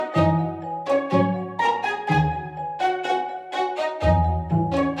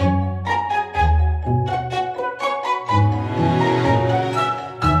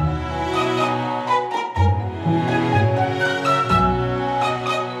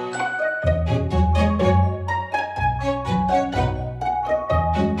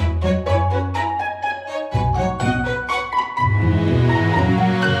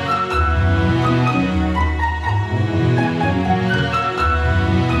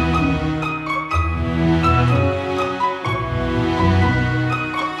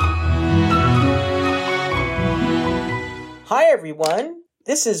everyone.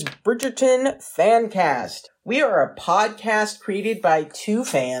 This is Bridgerton Fancast. We are a podcast created by two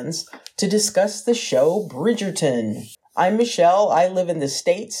fans to discuss the show Bridgerton. I'm Michelle. I live in the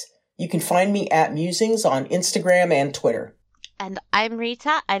States. You can find me at Musings on Instagram and Twitter. And I'm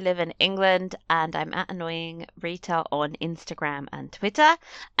Rita. I live in England, and I'm at Annoying Rita on Instagram and Twitter.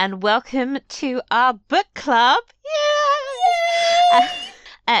 And welcome to our book club. Yay!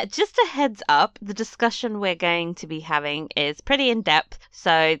 Just a heads up, the discussion we're going to be having is pretty in-depth,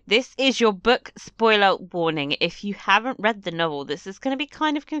 so this is your book spoiler warning. If you haven't read the novel, this is going to be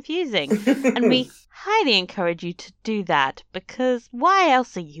kind of confusing, and we highly encourage you to do that, because why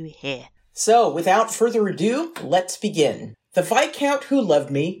else are you here? So, without further ado, let's begin. The Viscount Who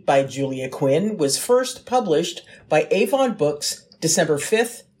Loved Me by Julia Quinn was first published by Avon Books December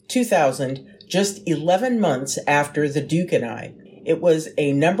 5th, 2000, just 11 months after The Duke and I. It was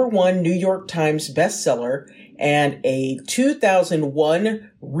a #1 New York Times bestseller and a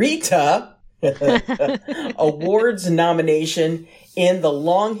 2001 Rita Awards nomination in the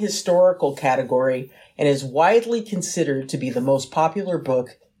long historical category and is widely considered to be the most popular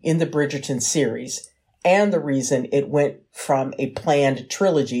book in the Bridgerton series and the reason it went from a planned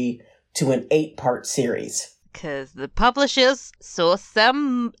trilogy to an 8-part series. Because the publishers saw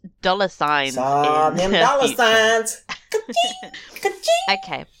some dollar signs. Some dollar signs.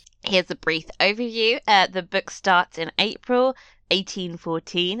 Okay, here's a brief overview. The book starts in April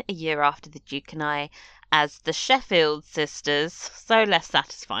 1814, a year after The Duke and I, as the Sheffield sisters, so less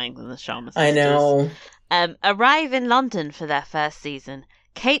satisfying than the Sharma sisters, I know, arrive in London for their first season.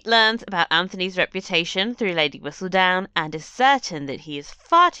 Kate learns about Anthony's reputation through Lady Whistledown and is certain that he is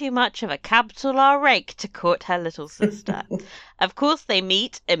far too much of a capital R rake to court her little sister. Of course, they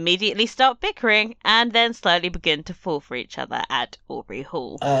meet, immediately start bickering, and then slowly begin to fall for each other at Aubrey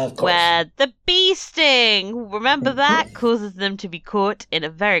Hall, where the bee sting, remember that, causes them to be caught in a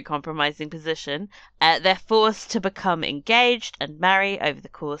very compromising position. They're forced to become engaged and marry over the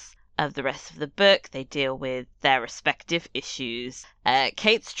course of the rest of the book. They deal with their respective issues.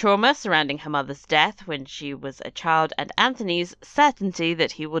 Kate's trauma surrounding her mother's death when she was a child, and Anthony's certainty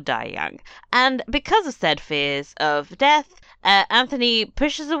that he will die young. And because of said fears of death, Anthony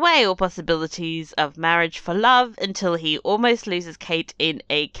pushes away all possibilities of marriage for love until he almost loses Kate in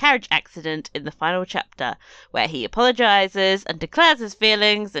a carriage accident in the final chapter, where he apologizes and declares his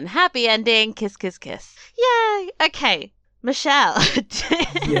feelings, and happy ending, kiss, kiss, kiss. Yay! Okay. Michelle,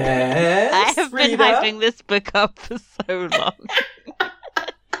 yes, I have been hyping this book up for so long.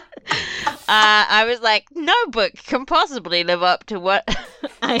 I was like, no book can possibly live up to what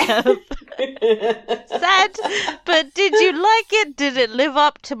I have said, but did you like it? Did it live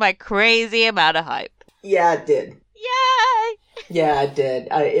up to my crazy amount of hype? Yeah, it did. Yay! Yeah, it did.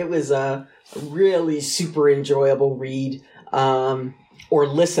 It was a really super enjoyable read, or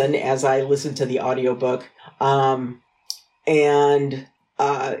listen as I listened to the audiobook. And,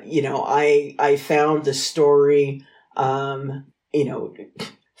 I found the story,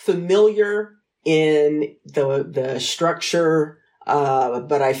 familiar in the structure,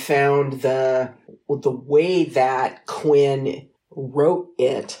 but I found the way that Quinn wrote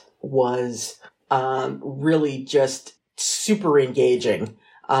it was, really just super engaging.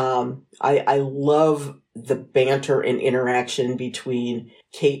 I love the banter and interaction between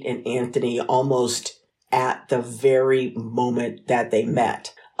Kate and Anthony almost at the very moment that they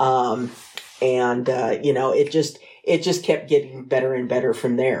met. It just kept getting better and better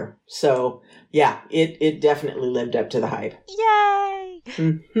from there. So yeah, it definitely lived up to the hype. Yay!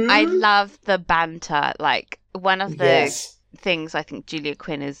 Mm-hmm. I love the banter. Like, one of the things I think Julia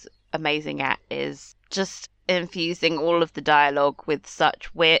Quinn is amazing at is just infusing all of the dialogue with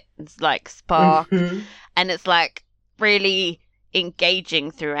such wit, like spark, and it's like really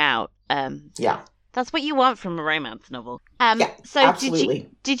engaging throughout. Yeah. That's what you want from a romance novel. Yeah, so absolutely.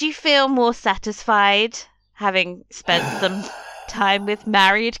 Did you feel more satisfied having spent some time with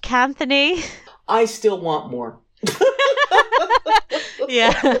married Canthony? I still want more.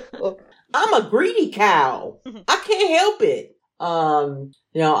 Yeah. I'm a greedy cow. I can't help it.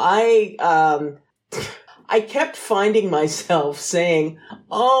 I kept finding myself saying,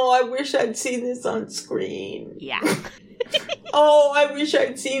 "Oh, I wish I'd seen this on screen." Yeah. Oh, I wish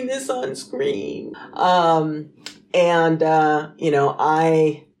I'd seen this on screen. I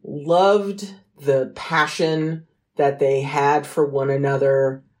loved the passion that they had for one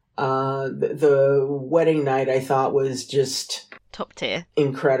another. The wedding night I thought was just top tier,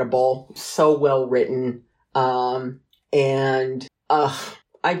 incredible, so well written. I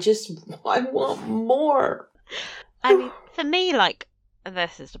want more. I mean, for me, like,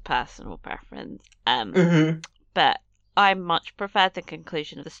 this is a personal preference. But I much prefer the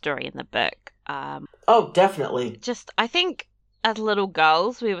conclusion of the story in the book. Oh, definitely. I think as little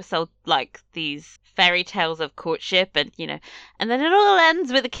girls, we were sold like these fairy tales of courtship, and and then it all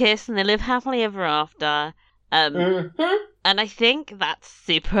ends with a kiss, and they live happily ever after. Mm-hmm. And I think that's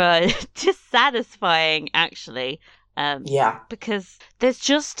super dissatisfying, actually. Yeah. Because there's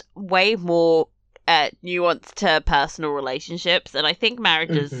just way more nuance to personal relationships, and I think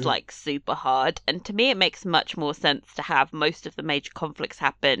marriage is like super hard. And to me, it makes much more sense to have most of the major conflicts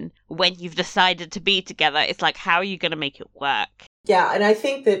happen when you've decided to be together. It's like, how are you going to make it work? Yeah, and I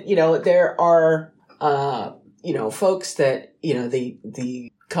think that there are folks that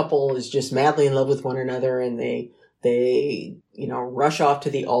the couple is just madly in love with one another, and they rush off to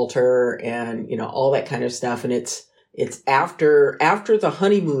the altar and all that kind of stuff, and it's after the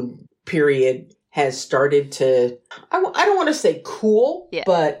honeymoon period has started to, I don't want to say cool,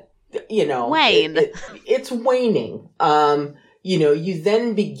 but wane. It's waning. You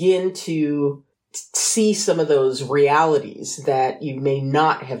then begin to see some of those realities that you may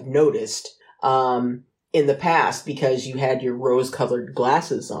not have noticed in the past because you had your rose-colored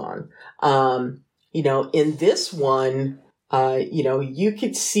glasses on. In this one, you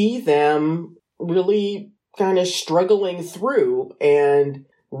could see them really kind of struggling through and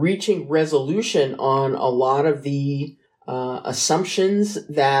reaching resolution on a lot of the assumptions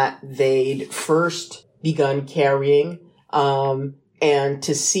that they'd first begun carrying, and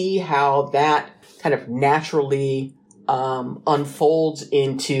to see how that kind of naturally unfolds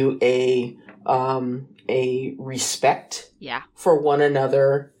into a respect for one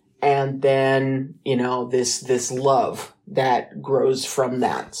another, and then this love that grows from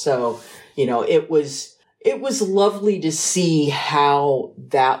that. So it was lovely to see how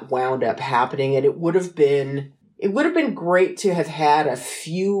that wound up happening, and it would have been great to have had a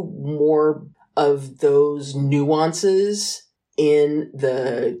few more of those nuances in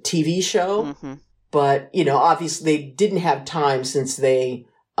the TV show. Mm-hmm. But, obviously they didn't have time since they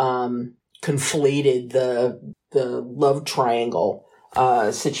conflated the love triangle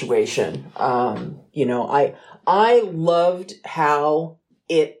situation. I loved how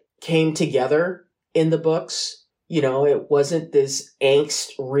it came together in the books. It wasn't this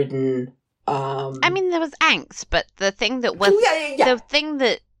angst-ridden. I mean, there was angst, but the thing that was the thing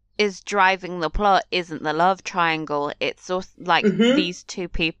that is driving the plot isn't the love triangle. It's also like these two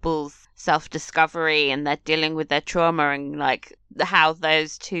people's self-discovery, and they're dealing with their trauma, and like how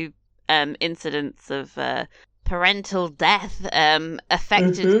those two incidents of parental death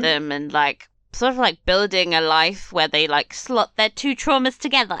affected them, and like sort of like building a life where they like slot their two traumas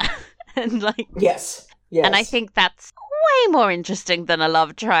together. And like yes, and I think that's way more interesting than a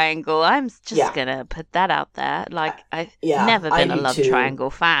love triangle. I'm just gonna put that out there. Like I've never been a love triangle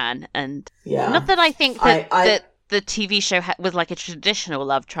fan, and not that I think that that the TV show was like a traditional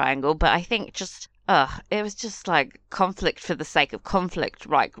love triangle, but I think just it was just like conflict for the sake of conflict,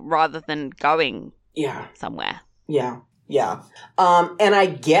 like rather than going somewhere. Yeah. And I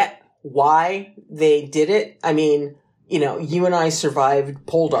get why they did it. I mean, you and I survived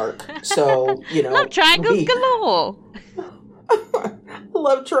Poldark, so, love triangles galore.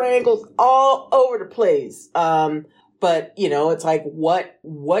 Love triangles all over the place. But, it's like,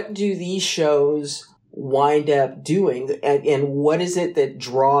 what do these shows wind up doing? And what is it that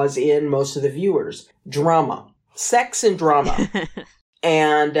draws in most of the viewers? Drama. Sex and drama.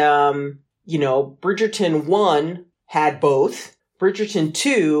 And, Bridgerton 1 had both. Bridgerton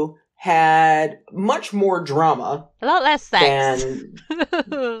 2 had much more drama. A lot less sex.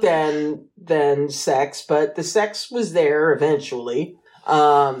 than sex, but the sex was there eventually.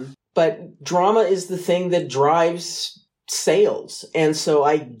 But drama is the thing that drives sales. And so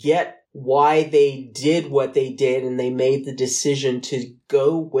I get why they did what they did, and they made the decision to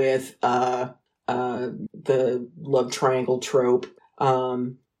go with the love triangle trope.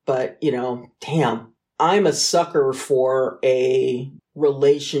 But, damn, I'm a sucker for a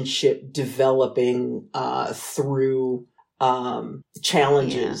relationship developing through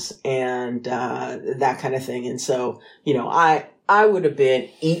challenges and that kind of thing. And so, I would have been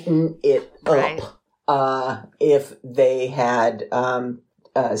eating it up if they had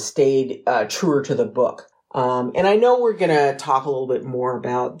stayed truer to the book. And I know we're going to talk a little bit more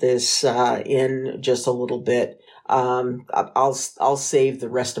about this in just a little bit. I'll save the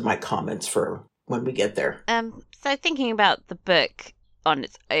rest of my comments for when we get there. So thinking about the book on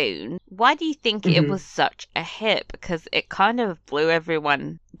its own, why do you think it was such a hit? Because it kind of blew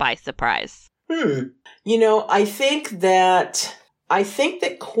everyone by surprise. I think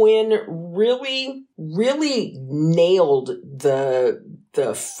that Quinn really, really nailed the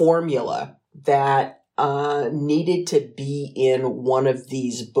formula that needed to be in one of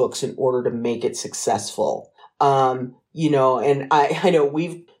these books in order to make it successful. And I know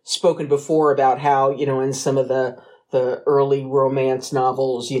we've spoken before about how, in some of the early romance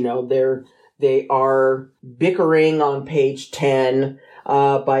novels, they are bickering on page 10,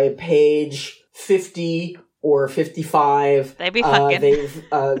 by page 50 or 55. They be fucking.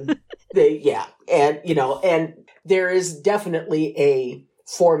 And there is definitely a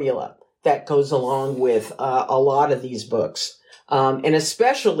formula that goes along with a lot of these books. And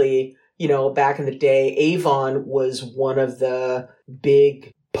especially, back in the day, Avon was one of the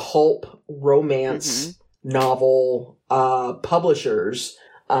big pulp romance novel publishers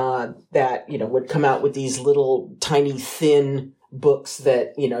that, would come out with these little tiny thin books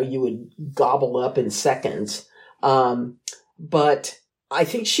that, you would gobble up in seconds. But I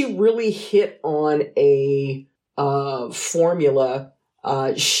think she really hit on a formula.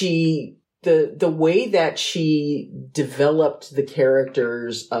 The way that she developed the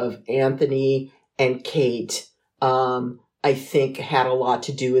characters of Anthony and Kate, I think had a lot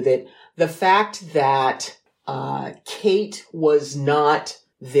to do with it. The fact that Kate was not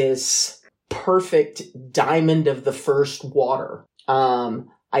this perfect diamond of the first water.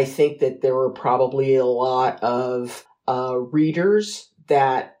 I think that there were probably a lot of readers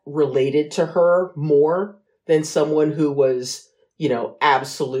that related to her more than someone who was,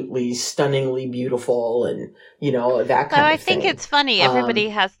 absolutely stunningly beautiful and, that kind of thing. So I think it's funny. Everybody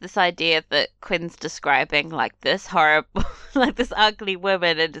has this idea that Quinn's describing like this horrible, like this ugly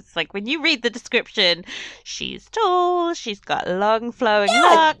woman. And it's like, when you read the description, she's tall, she's got long flowing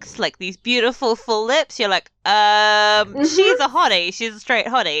locks, like these beautiful full lips. You're like, she's a hottie. She's a straight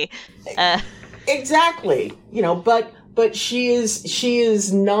hottie. Exactly. But she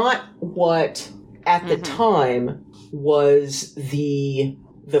is not what at the time was the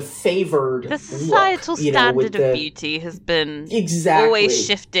favored the societal look, standard of beauty has been always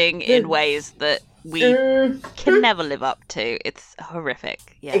shifting in ways that we can never live up to. It's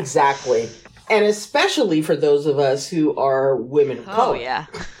horrific. Yeah. Exactly. And especially for those of us who are women of color. Oh, yeah.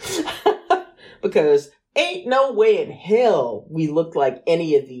 Because ain't no way in hell we look like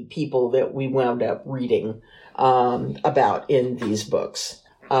any of the people that we wound up reading about in these books.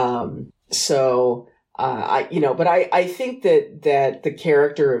 I think that the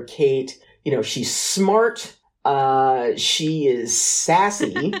character of Kate, she's smart, she is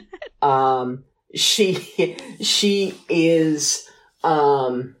sassy, she is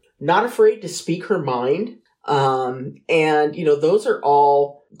not afraid to speak her mind, and those are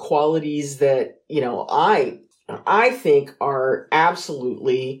all qualities that I think are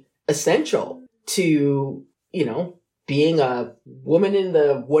absolutely essential to being a woman in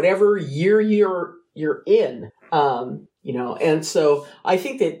the whatever year you're in, and so I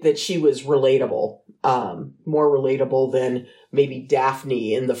think that she was relatable, more relatable than maybe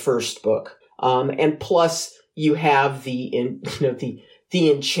Daphne in the first book. And plus you have the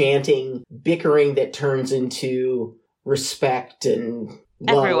enchanting bickering that turns into respect and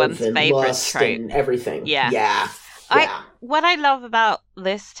love everyone's and favorite lust trope. And everything. Yeah. What I love about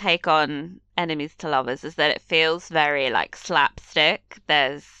this take on enemies to lovers is that it feels very like slapstick.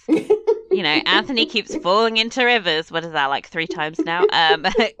 There's, Anthony keeps falling into rivers. What is that, like 3 times now? And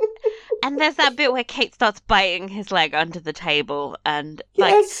there's that bit where Kate starts biting his leg under the table, and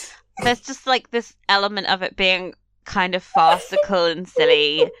there's just like this element of it being kind of farcical and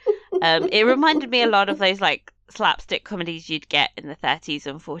silly. It reminded me a lot of those like slapstick comedies you'd get in the 30s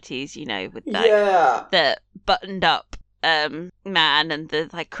and 40s, with the buttoned up man and the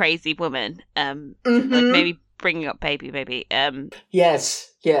like crazy woman, like maybe Bringing Up Baby, maybe. Yes.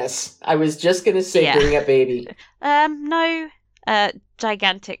 I was just gonna say Bringing Up Baby. No,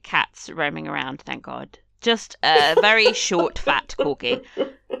 gigantic cats roaming around. Thank God. Just a very short, fat corgi.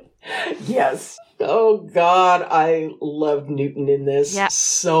 Yes. Oh God, I loved Newton in this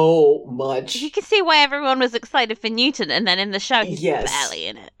so much. You can see why everyone was excited for Newton, and then in the show he's barely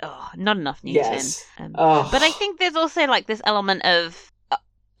in it. Oh, not enough Newton. Yes. But I think there's also like this element of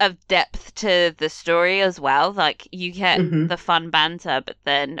depth to the story as well. Like you get the fun banter, but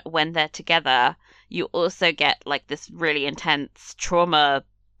then when they're together, you also get like this really intense trauma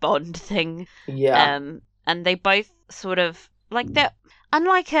bond thing. Yeah. And they both sort of like they're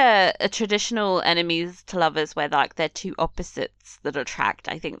unlike a traditional enemies to lovers where like they're two opposites that attract.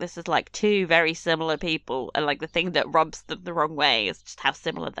 I think this is like two very similar people, and like the thing that rubs them the wrong way is just how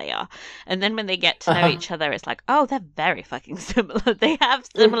similar they are. And then when they get to know each other, it's like, oh, they're very fucking similar. They have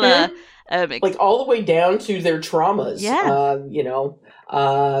similar like all the way down to their traumas.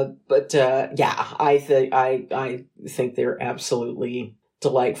 I think they're absolutely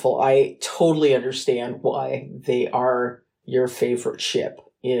delightful. I totally understand why they are your favorite ship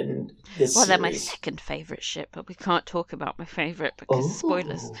in this Well, series. they're my second favourite ship, but we can't talk about my favourite because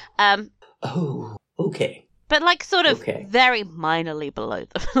spoilers. Oh, okay. But like sort of Okay. very minorly below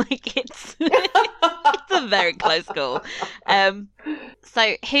them. Like it's it's a very close call.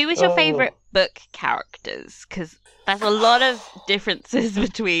 So who was your favourite book characters? Because there's a lot of differences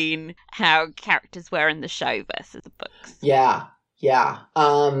between how characters were in the show versus the books. Yeah.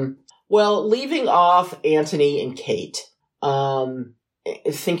 Well, leaving off Anthony and Kate,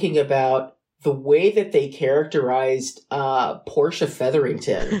 thinking about the way that they characterized Portia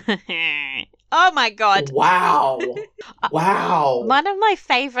Featherington. Oh my god. Wow. One of my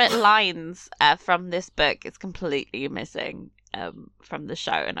favourite lines from this book is completely missing from the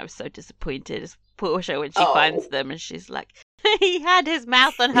show, and I was so disappointed as Portia when she finds them and she's like, he had his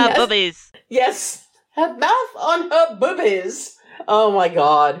mouth on her boobies. Yes, her mouth on her boobies. Oh my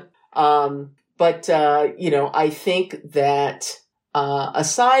god. But I think that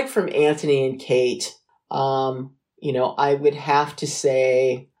aside from Anthony and Kate, I would have to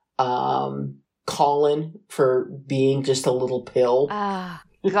say Colin for being just a little pill.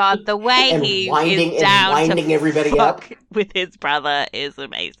 God, the way and he winding, is down and winding to everybody fuck up with his brother is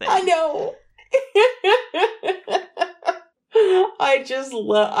amazing. I know. I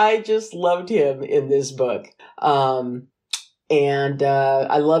just loved him in this book. And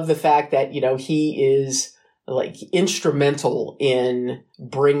I love the fact that, he is like instrumental in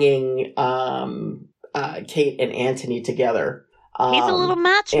bringing Kate and Anthony together. He's a little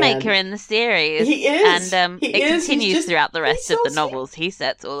matchmaker in the series. He is. And it continues throughout the rest of the novels. He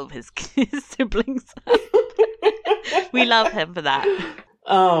sets all of his siblings up. We love him for that.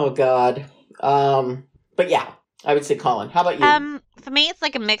 Oh, God. But yeah, I would say Colin. How about you? For me, it's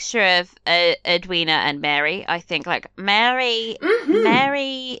like a mixture of Edwina and Mary. I think like Mary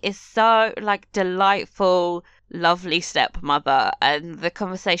is so like delightful, lovely stepmother, and the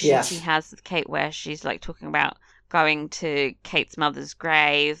conversation she has with Kate where she's like talking about going to Kate's mother's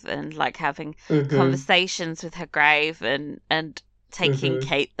grave and like having conversations with her grave and taking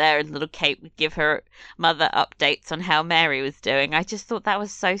Kate there, and little Kate would give her mother updates on how Mary was doing. I just thought that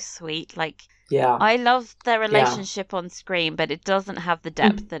was so sweet. Like, I loved their relationship on screen, but it doesn't have the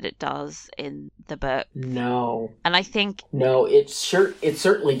depth that it does in the book. No. And I think... No, it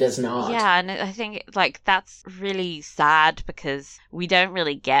certainly does not. Yeah, and I think, like, that's really sad because we don't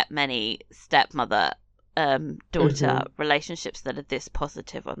really get many stepmother daughter relationships that are this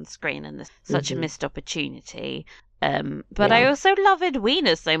positive on screen, and there's such a missed opportunity. But I also love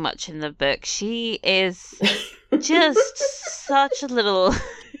Edwina so much in the book. She is just such a little...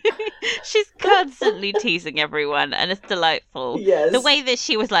 She's constantly teasing everyone, and it's delightful. Yes. The way that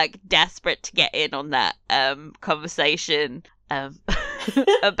she was like desperate to get in on that conversation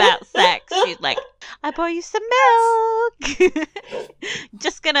about sex. She's like, I bought you some milk.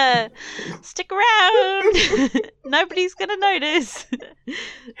 Just gonna stick around. Nobody's gonna notice.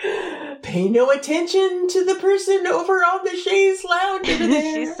 Pay no attention to the person over on the chaise lounge over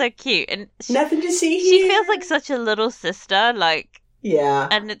there. She's so cute, and nothing to see She here. feels like such a little sister, like. Yeah.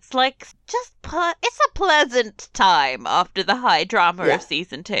 And it's like, it's a pleasant time after the high drama of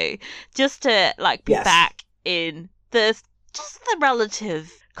season 2. Just to, like, be back in the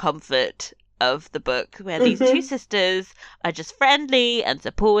relative comfort of the book, where these two sisters are just friendly and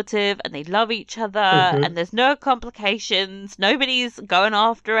supportive, and they love each other, and there's no complications. Nobody's going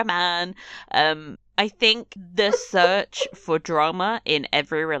after a man. I think the search for drama in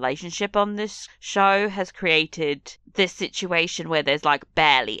every relationship on this show has created this situation where there's like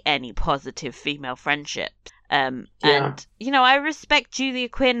barely any positive female friendships. And, I respect Julia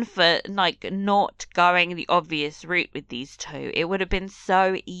Quinn for like not going the obvious route with these two. It would have been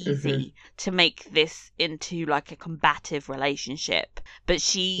so easy to make this into like a combative relationship, but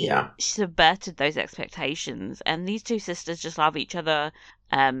she subverted those expectations, and these two sisters just love each other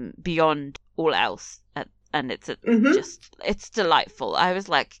beyond all else. And it's it's delightful. I was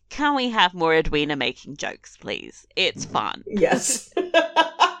like, can we have more Edwina making jokes, please? It's fun. Yes.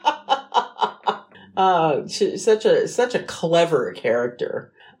 She's such a clever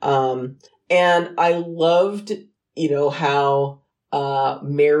character. And I loved, how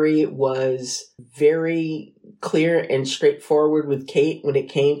Mary was very clear and straightforward with Kate when it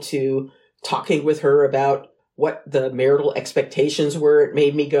came to talking with her about what the marital expectations were. It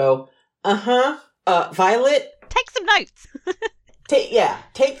made me go, Violet, take some notes.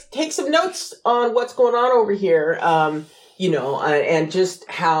 Take some notes on what's going on over here. And just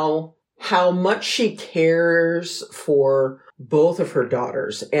how much she cares for both of her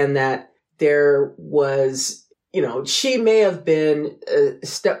daughters, and that there was she may have been a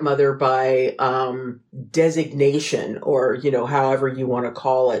stepmother by designation or, however you want to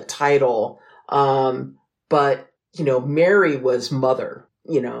call it, title. But, Mary was mother,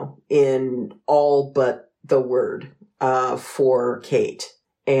 in all but the word for Kate.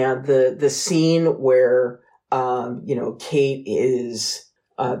 And the scene where, Kate is,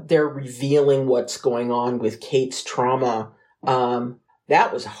 they're revealing what's going on with Kate's trauma.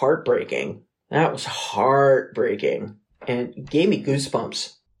 That was heartbreaking. That was heartbreaking and gave me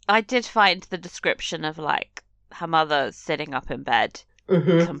goosebumps. I did find the description of like her mother sitting up in bed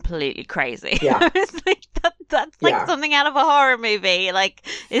completely crazy. Yeah. It's like that's like something out of a horror movie. Like,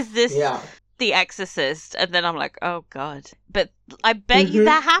 is this The Exorcist? And then I'm like, oh God. But I bet you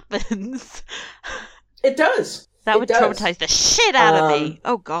that happens. It does. That would traumatize the shit out of me.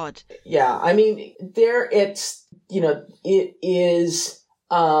 Oh God. Yeah. I mean, it is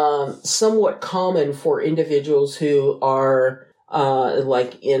somewhat common for individuals who are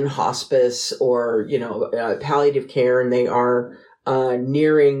like in hospice or, palliative care, and they are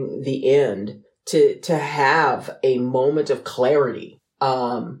nearing the end to have a moment of clarity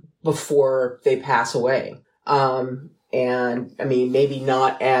before they pass away. And I mean, maybe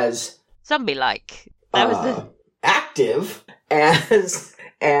not as zombie-like. That was active as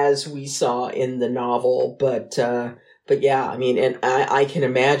we saw in the novel, but yeah, I mean, and I can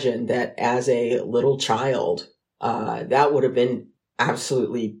imagine that as a little child, that would have been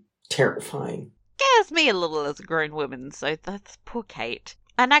absolutely terrifying. Scares me a little as a grown woman, so that's poor Kate.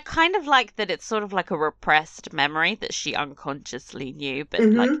 And I kind of like that it's sort of like a repressed memory that she unconsciously knew, but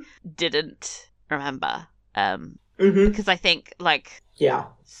like didn't remember. Because I think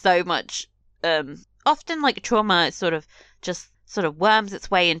so much, often like trauma is sort of worms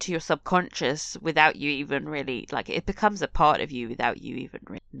its way into your subconscious without you even really, like, it becomes a part of you without you even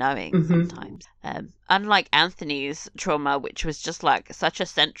really knowing sometimes. Unlike Anthony's trauma, which was just like such a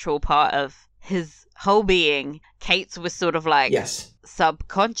central part of his whole being, Kate's was sort of like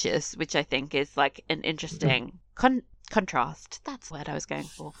subconscious, which I think is like an interesting contrast. That's the word I was going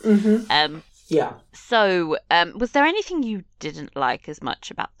for. Yeah. So, was there anything you didn't like as much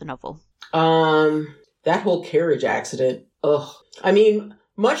about the novel? That whole carriage accident. Ugh. I mean,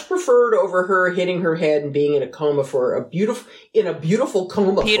 much preferred over her hitting her head and being in a coma for a beautiful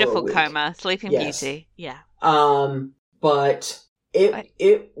coma. Beautiful coma, Sleeping Beauty. Yeah. But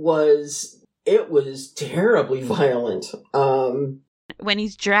it was terribly violent. When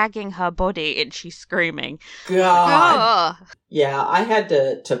he's dragging her body and she's screaming. God. Oh. Yeah, I had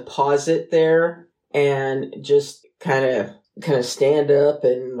to pause it there and just kind of stand up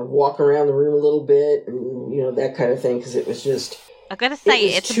and walk around the room a little bit and, that kind of thing, because it was just... I've got to say,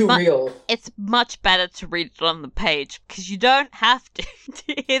 it's too real. It's much better to read it on the page, because you don't have to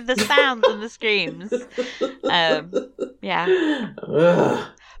hear the sounds and the screams. Yeah. Ugh.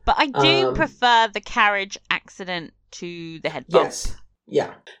 But I do prefer the carriage accident to the head bump. Yes.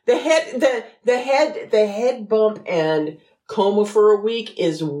 Yeah. The head bump and coma for a week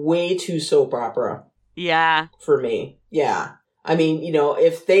is way too soap opera. Yeah. For me. Yeah. I mean,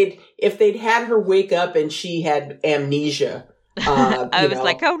 if they'd had her wake up and she had amnesia, I was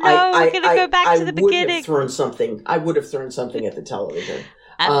like, oh no, we're going to go back to the beginning. I would have thrown something at the television.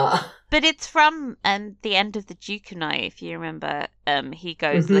 But it's from the end of the Duke and I, if you remember. He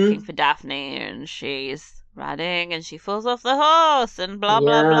goes looking for Daphne and she's riding and she falls off the horse and blah,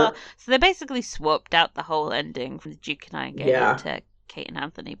 blah, blah. So they basically swapped out the whole ending from the Duke and I and gave it to Kate and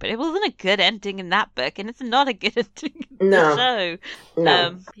Anthony. But it wasn't a good ending in that book, and it's not a good ending in the show.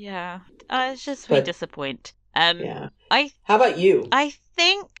 No. It's just really disappointing. How about you? I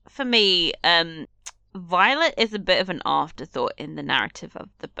think for me, Violet is a bit of an afterthought in the narrative of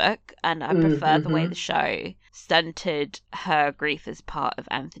the book, and I prefer the way the show stunted her grief as part of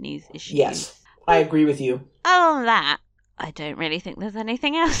Anthony's issues. Yes, I agree with you. Other than that, I don't really think there's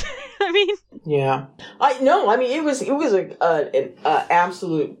anything else. I mean, it was an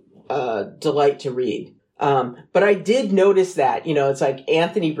absolute delight to read. But I did notice that, it's like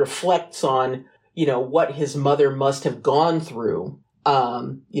Anthony reflects on, what his mother must have gone through,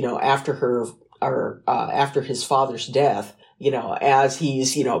 after his father's death, as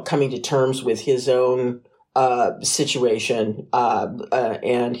he's, coming to terms with his own situation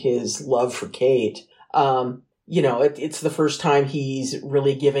and his love for Kate. It's the first time he's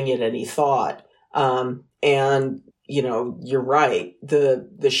really giving it any thought. And, you're right.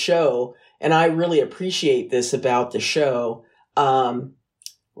 The show, and I really appreciate this about the show,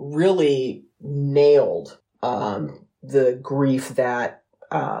 really nailed the grief that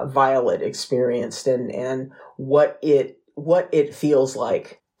Violet experienced and what it feels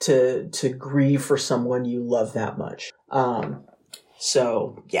like to grieve for someone you love that much.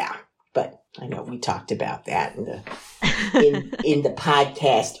 So yeah, but I know we talked about that in the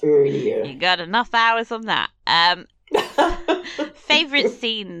podcast earlier. You got enough hours on that. Favorite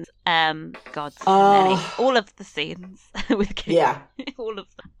scenes? God, so many. All of the scenes with Kate. Yeah, all of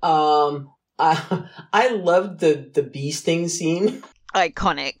them. I loved the bee sting scene.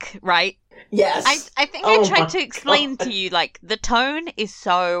 Iconic, right? Yes. I think I tried to explain to you, like, the tone is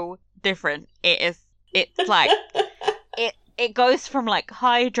so different. It's like it goes from like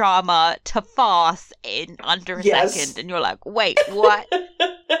high drama to farce in under a second, and you're like, wait, what?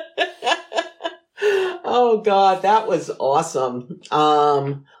 Oh God, that was awesome.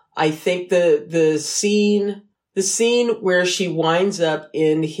 I think the scene where she winds up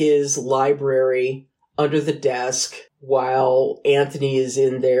in his library under the desk while Anthony is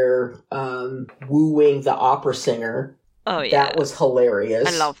in there wooing the opera singer. Oh yeah, that was hilarious.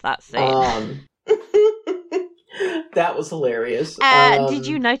 I love that scene. That was hilarious. Did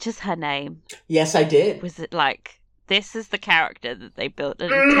you notice her name? Yes, I did. Was it like, this is the character that they built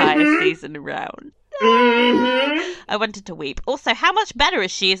an entire season around? Mm-hmm. I wanted to weep. Also, how much better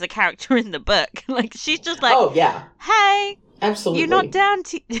is she as a character in the book? Like, she's just like, oh yeah, hey, absolutely. You're not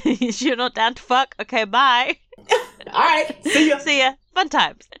down to fuck. Okay, bye. All right, see ya. See ya. Fun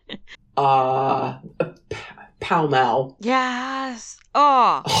times. Pall Mall. Yes.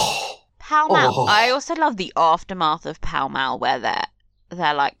 Oh. Pall Mall. Oh. I also love the aftermath of Pall Mall where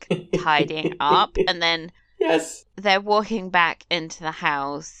they're like tidying up, and then yes, they're walking back into the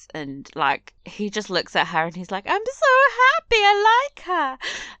house, and like he just looks at her and he's like, "I'm so happy, I like her."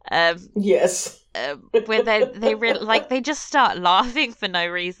 Yes. Where they just start laughing for no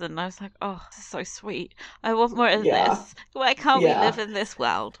reason. I was like, "Oh, this is so sweet. I want more of this. Why can't we live in this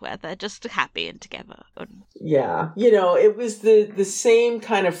world where they're just happy and together?" Yeah, it was the same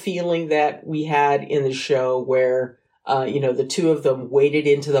kind of feeling that we had in the show where the two of them waded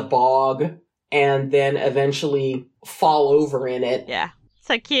into the bog and then eventually fall over in it. Yeah.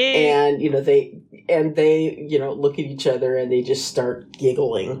 So cute. And they look at each other and they just start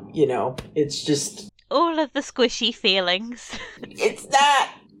giggling. It's just all of the squishy feelings. It's the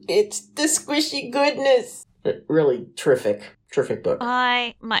squishy goodness. Really terrific book.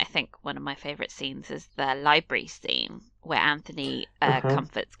 I might think one of my favorite scenes is the library scene where Anthony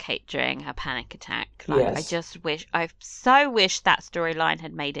comforts Kate during her panic attack. Like, yes. I so wish that storyline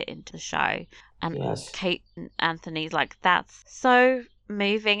had made it into the show. And yes. Kate and Anthony's like, that's so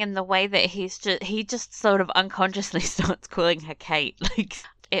moving in the way that he just sort of unconsciously starts calling her Kate. Like,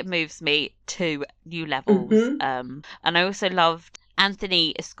 it moves me to new levels. Mm-hmm. And I also loved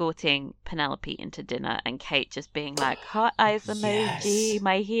Anthony escorting Penelope into dinner and Kate just being like, heart eyes emoji,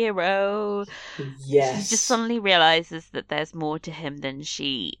 my hero. Yes. She just suddenly realizes that there's more to him than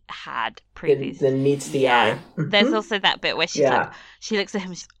she had previously. Than meets the eye. Mm-hmm. There's also that bit where she's like, she looks at him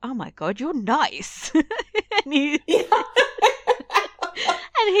and she's, oh my God, you're nice. And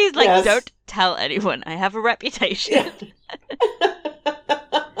he's like, yes. Don't tell anyone. I have a reputation. Yeah.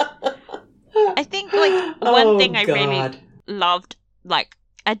 I think one thing I really loved, like,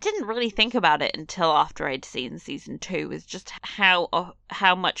 I didn't really think about it until after I'd seen season 2, was just how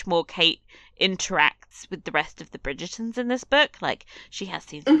much more Kate interacts with the rest of the Bridgertons in this book. Like, she has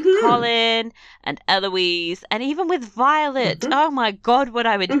scenes with Colin and Eloise, and even with Violet. Mm-hmm. Oh my God, what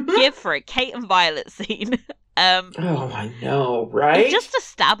I would give for a Kate and Violet scene. Oh, I know, right? It just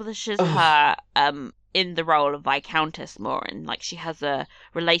establishes her in the role of Viscountess more, and like she has a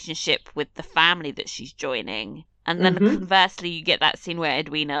relationship with the family that she's joining. And then conversely, you get that scene where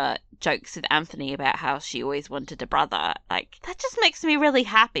Edwina jokes with Anthony about how she always wanted a brother. Like, that just makes me really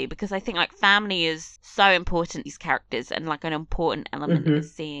happy, because I think like family is so important to these characters, and like an important element of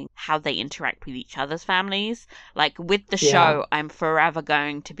seeing how they interact with each other's families. Like with the show, I'm forever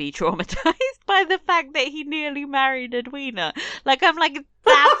going to be traumatized by the fact that he nearly married Edwina. Like, I'm like,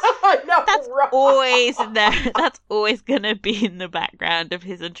 that's always there. That's always gonna be in the background of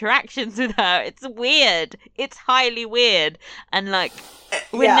his interactions with her. It's weird. It's highly weird, and like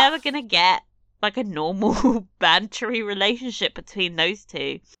we're never gonna get like a normal bantery relationship between those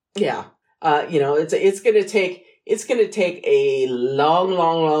two. Yeah, it's gonna take a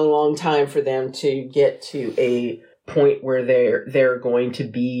long time for them to get to a point where they're going to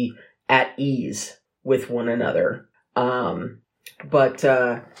be at ease with one another. But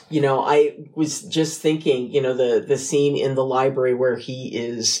I was just thinking, the scene in the library where he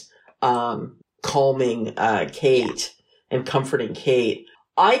is calming Kate and comforting Kate.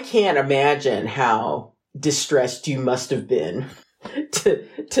 I can't imagine how distressed you must have been to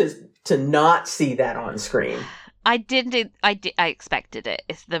not see that on screen. I didn't. I expected it.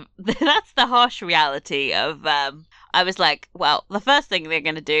 It's that's the harsh reality of. I was like, well, the first thing they're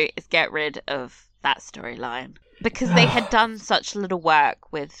going to do is get rid of that storyline because they had done such little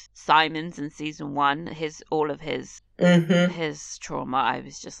work with Simon's in season 1. All of his trauma. I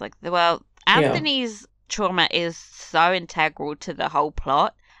was just like, well, Anthony's trauma is so integral to the whole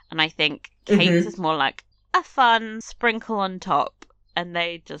plot, and I think Kate's is more like a fun sprinkle on top, and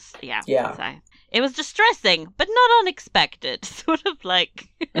they just So it was distressing, but not unexpected. Sort of like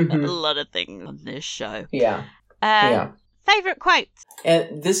a lot of things on this show. Yeah. Favorite quotes.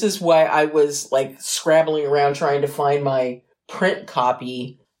 And this is why I was like scrabbling around trying to find my print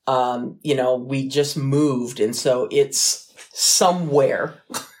copy. We just moved, and so it's somewhere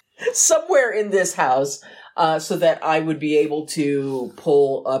in this house, so that I would be able to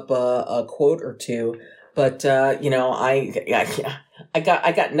pull up a quote or two. But I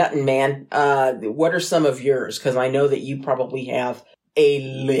got nothing, man. What are some of yours? Because I know that you probably have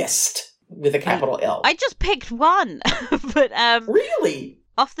a list with a capital L. I just picked one, but really,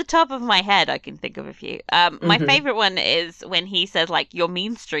 off the top of my head, I can think of a few. My favorite one is when he says, like, your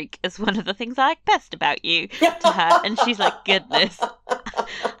mean streak is one of the things I like best about you to her, and she's like, goodness,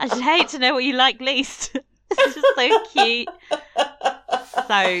 I should hate to know what you like least. It's just so cute.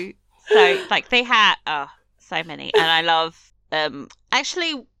 So like they had so many, and I love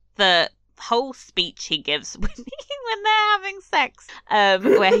actually the whole speech he gives when they're having sex,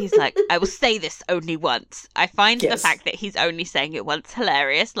 where he's like, I will say this only once. I find the fact that he's only saying it once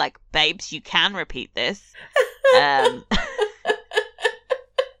hilarious. Like, babes, you can repeat this.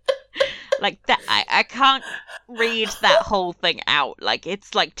 Like that, I can't read that whole thing out. Like,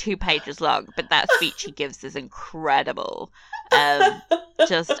 it's like 2 pages long, but that speech he gives is incredible.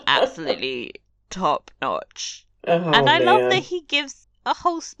 Just absolutely top notch. And I love that he gives a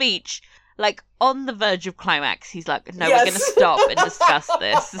whole speech like on the verge of climax. He's like, no, we're gonna stop and discuss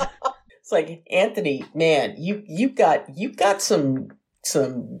this. It's like, Anthony, man, you got some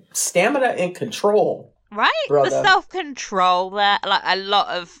stamina and control, right? Brother. The self-control there, like a lot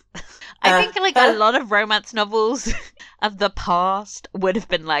of I think like a lot of romance novels of the past would have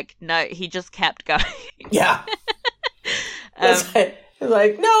been like, no, he just kept going. Yeah.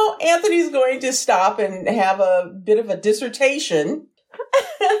 Like, no, Anthony's going to stop and have a bit of a dissertation.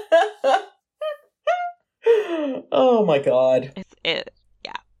 Oh my God.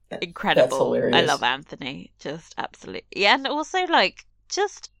 Incredible. That's hilarious. I love Anthony. Just absolutely. Yeah, and also like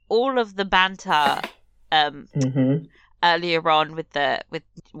just all of the banter earlier on with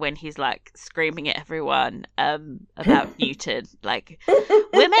when he's like screaming at everyone about Newton, like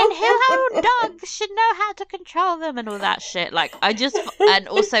women who hold dogs should know how to control them and all that shit. Like and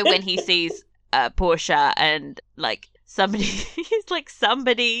also when he sees Portia and like he's like,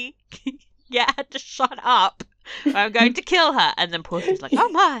 somebody had to shut up. I'm going to kill her. And then Portia's like, oh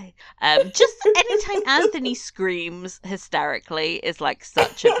my. Just anytime Anthony screams hysterically is like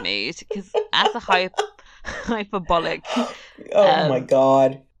such a mood, because as a hyperbolic my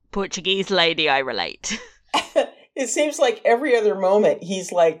God, Portuguese lady, I relate. It seems like every other moment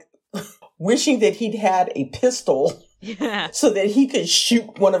he's like wishing that he'd had a pistol so that he could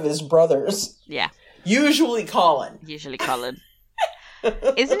shoot one of his brothers. Yeah. Usually Colin. Isn't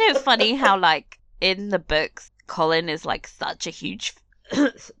it funny how like in the books Colin is like such a huge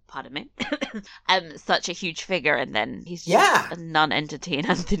pardon me such a huge figure, and then he's just a non-entity in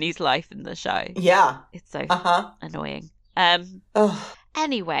Anthony's life in the show. It's so annoying.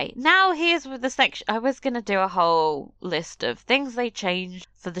 Anyway, now here's with the section. I was gonna do a whole list of things they changed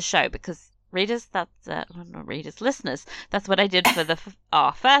for the show, because readers, listeners, that's what I did for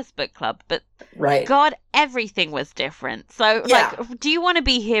our first book club. But right, God, everything was different. So, like, do you want to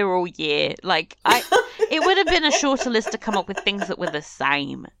be here all year? Like, it would have been a shorter list to come up with things that were the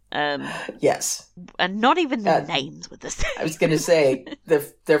same. Yes, and not even the names were the same. I was going to say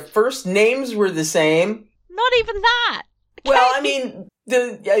their first names were the same. Not even that. Okay. Well, I mean,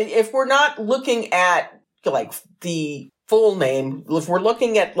 if we're not looking at like the full name, if we're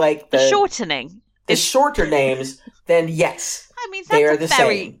looking at like the shortening, the shorter names, then yes, I mean they are the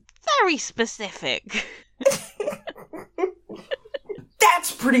very, same. Very specific.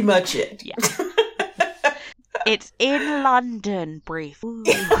 That's pretty much it. Yeah. It's in London, brief. And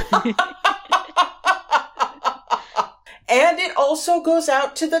it also goes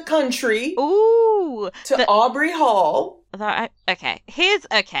out to the country. Ooh. To Aubrey Hall. Okay.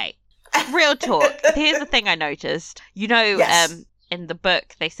 Real talk. Here's the thing I noticed. You know, in the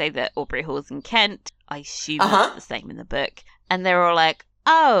book, they say that Aubrey Hall's in Kent. I assume that's the same in the book. And they're all like,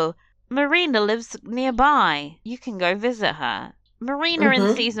 oh, Marina lives nearby. You can go visit her. Marina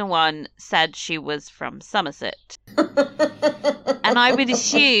in season 1 said she was from Somerset. And I would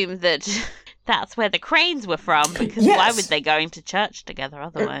assume that that's where the Cranes were from, because why would they go into church together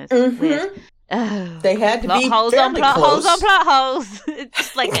otherwise? Weird. They had to plot be holes fairly on plot close. holes on plot holes. It's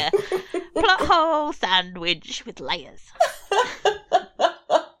just like a plot hole sandwich with layers.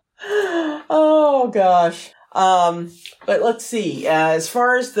 Oh gosh. But let's see. As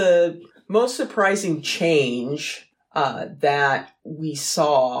far as the most surprising change that we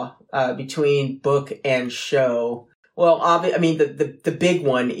saw between book and show, well, I mean, the big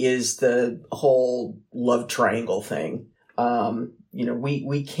one is the whole love triangle thing.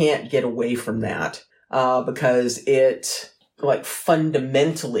 We can't get away from that because it, like,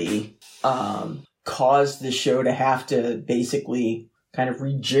 fundamentally caused the show to have to basically kind of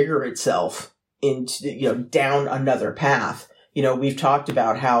rejigger itself into, down another path. We've talked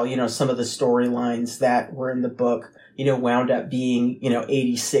about how, some of the storylines that were in the book, wound up being,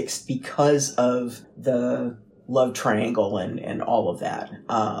 86 because of the love triangle and all of that.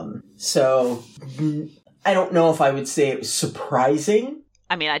 So I don't know if I would say it was surprising.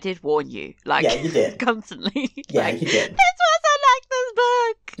 I mean, I did warn you, yeah, you did constantly. Yeah, you did. This wasn't like this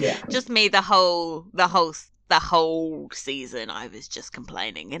book. Yeah, just me. The whole season, I was just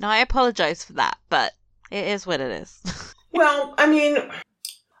complaining, and I apologize for that. But it is what it is. Well, I mean,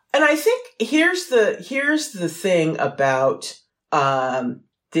 and I think here's the thing about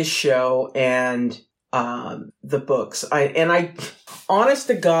this show and the books. I honest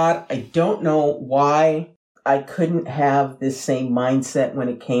to God, I don't know why I couldn't have this same mindset when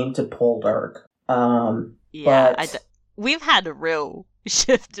it came to Poldark. We've had a real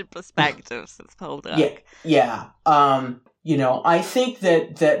shift in perspective since Poldark. Yeah. I think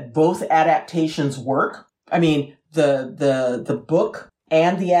that both adaptations work. I mean, the book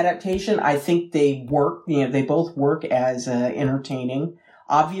and the adaptation, I think they work. They both work as entertaining.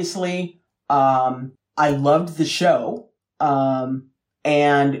 Obviously, I loved the show,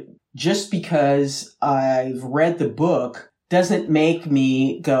 and just because I've read the book doesn't make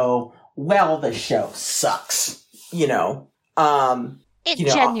me go, well, the show sucks. It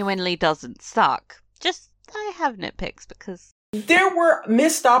genuinely doesn't suck. Just, I have nitpicks because there were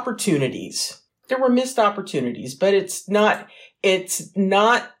missed opportunities. But it's not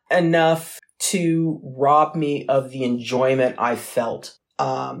enough to rob me of the enjoyment I felt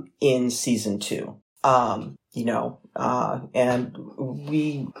in season 2. And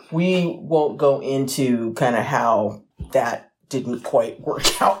we won't go into kind of how that didn't quite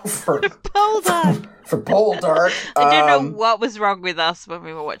work out for Poldark. For Poldark. I don't know what was wrong with us when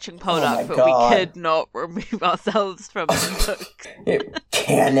we were watching Poldark, but we could not remove ourselves from the book.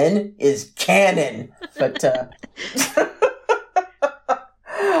 Canon is canon. But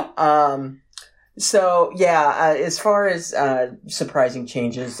so yeah, as far as surprising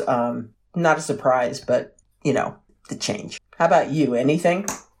changes, not a surprise, but the change. How about you? Anything?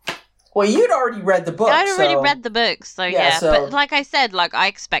 Well, you'd already read the book. I'd already read the book, so yeah. So... But like I said, I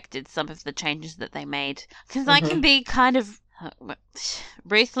expected some of the changes that they made. Because I can be kind of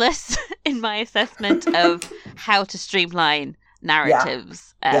ruthless in my assessment of how to streamline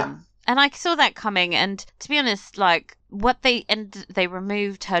narratives. Yeah. And I saw that coming, and to be honest, they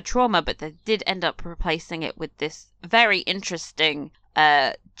removed her trauma, but they did end up replacing it with this very interesting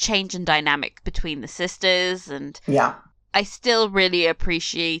change in dynamic between the sisters, and I still really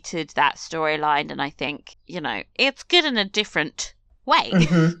appreciated that storyline, and I think, it's good in a different way.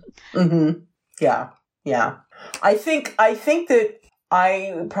 Yeah. I think that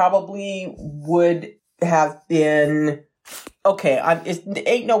I probably would have been okay. It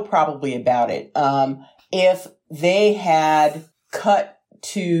ain't no probably about it. If they had cut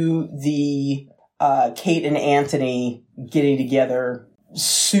to the Kate and Anthony getting together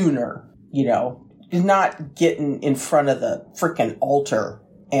sooner, not getting in front of the freaking altar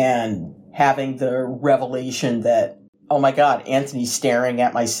and having the revelation that, oh my God, Anthony's staring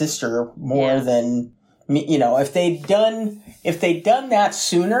at my sister more than me. If they'd done that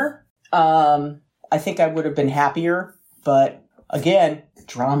sooner, I think I would have been happier. But again,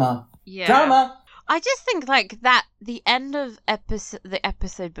 drama. Yeah. Drama. I just think that the end of the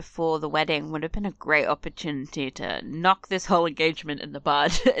episode before the wedding would have been a great opportunity to knock this whole engagement in the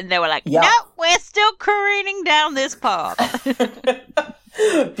bud. And they were like, no, we're still careening down this path.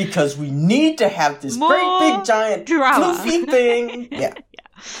 Because we need to have this great big giant goofy thing. Yeah.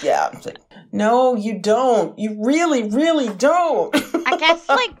 It's like, no, you don't. You really, really don't. I guess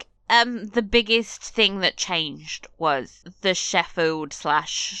the biggest thing that changed was the Sheffield /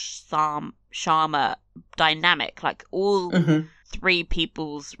 Sharma dynamic. All three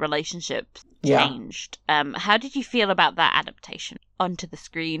people's relationships changed. How did you feel about that adaptation onto the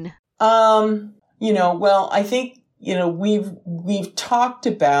screen? Well, I think, we've talked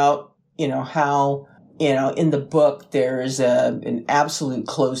about, how, in the book, there's an absolute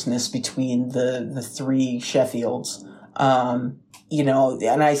closeness between the three Sheffields.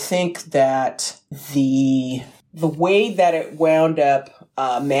 And I think that the way that it wound up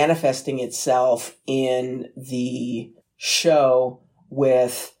manifesting itself in the show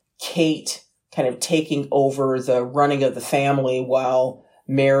with Kate kind of taking over the running of the family while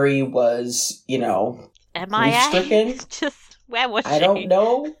Mary was, grief-stricken. Just where was she? I don't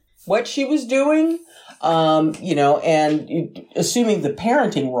know what she was doing. And assuming the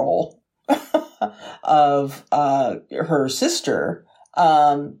parenting role of her sister,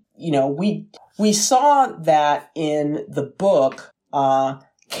 we saw that in the book.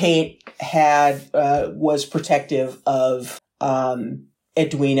 Kate was protective of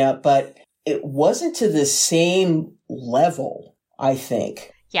Edwina, but it wasn't to the same level, I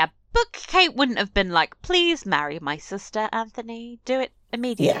think. Yeah, book Kate wouldn't have been like, please marry my sister, Anthony. Do it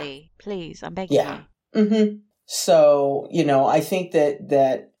immediately. Yeah. Please, I'm begging you. Mm-hmm. So, I think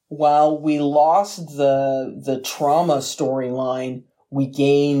that while we lost the trauma storyline, we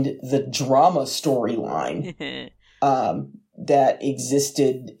gained the drama storyline that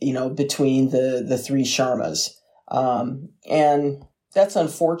existed, between the three Sharmas. And that's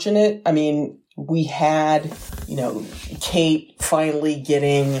unfortunate. I mean, we had, Kate finally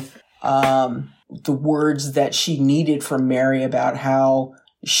getting the words that she needed from Mary about how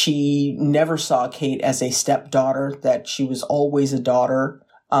she never saw Kate as a stepdaughter, that she was always a daughter.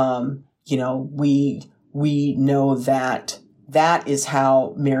 We know that is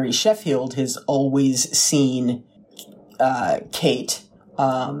how Mary Sheffield has always seen Kate.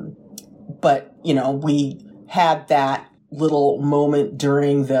 But, we had that little moment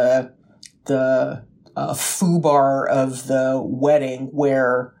during the foobar of the wedding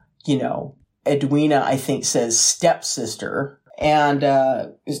where, Edwina, I think, says stepsister. And,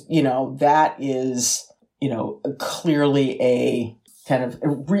 that is, clearly a kind of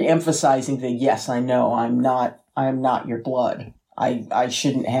re-emphasizing the, yes, I know I'm not your blood. I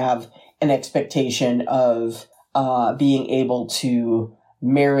shouldn't have an expectation of, being able to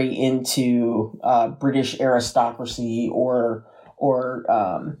marry into, British aristocracy or,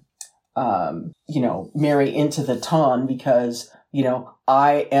 marry into the ton because,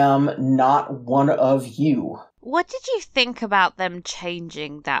 I am not one of you. What did you think about them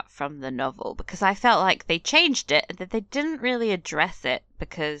changing that from the novel? Because I felt like they changed it and that they didn't really address it,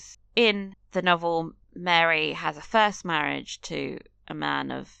 because in the novel, Mary has a first marriage to a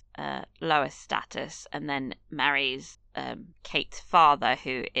man of lower status and then marries Kate's father,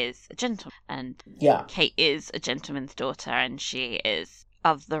 who is a gentleman. And Kate is a gentleman's daughter and she is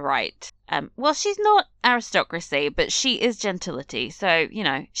of the right. Well, she's not aristocracy, but she is gentility. So,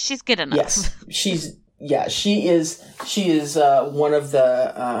 she's good enough. Yes, she is one of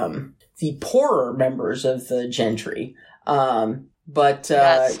the poorer members of the gentry. But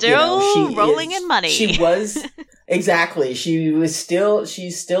still rolling in money. She was exactly. She's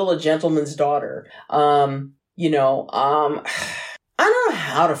still a gentleman's daughter. I don't know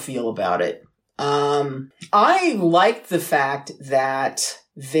how to feel about it. I liked the fact that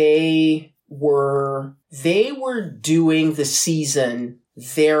they were doing the season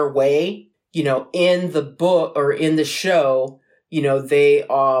their way. In the book or in the show, they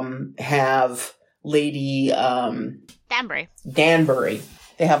have Lady Danbury.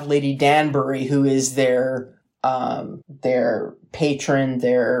 They have Lady Danbury, who is their patron,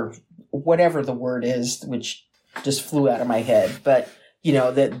 their whatever the word is, which just flew out of my head. But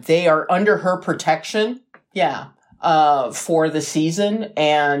that they are under her protection, for the season,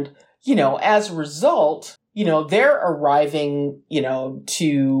 and as a result, they're arriving,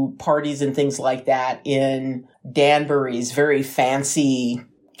 to parties and things like that in Danbury's very fancy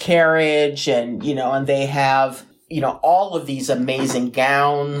carriage, and and they have all of these amazing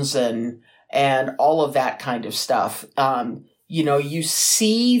gowns and all of that kind of stuff. You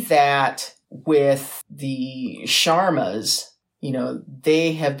see that with the Sharmas,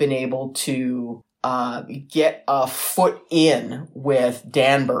 they have been able to get a foot in with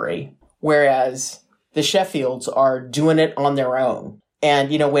Danbury, whereas the Sheffields are doing it on their own. And,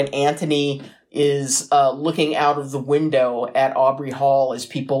 when Anthony is looking out of the window at Aubrey Hall as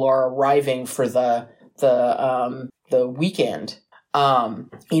people are arriving for the weekend,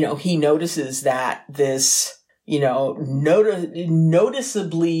 he notices that this,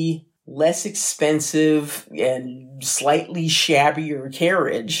 noticeably less expensive and slightly shabbier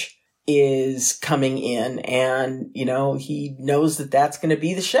carriage is coming in, and he knows that that's going to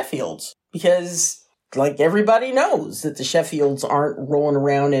be the Sheffields. because like everybody knows that the Sheffields aren't rolling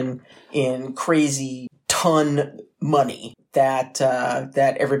around in crazy ton money that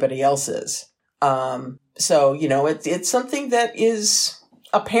everybody else is. So, it's something that is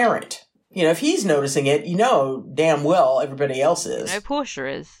apparent. If he's noticing it, damn well everybody else is. Portia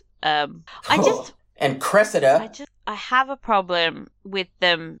is. And Cressida. I have a problem with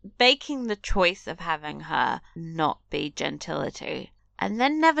them making the choice of having her not be gentility and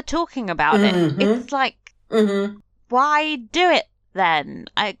then never talking about it. It's like, why do it then?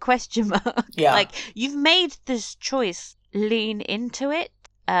 Question mark. Yeah. Like, you've made this choice, lean into it.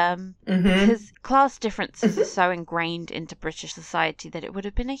 Because class differences are so ingrained into British society that it would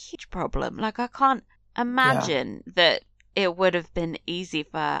have been a huge problem. Like, I can't imagine that it would have been easy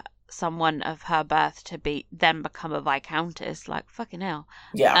for someone of her birth to then become a Viscountess. Like, fucking hell.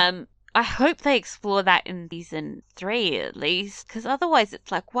 Yeah. I hope they explore that in season 3 at least, because otherwise it's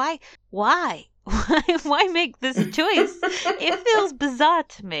like, why make this choice? It feels bizarre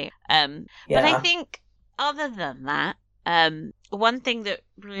to me. But I think other than that, one thing that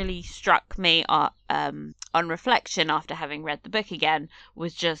really struck me on reflection after having read the book again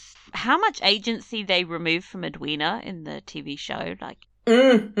was just how much agency they removed from Edwina in the TV show. Like,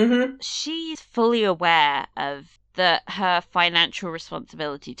 she's fully aware of her financial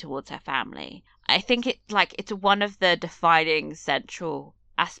responsibility towards her family. I think it's one of the defining central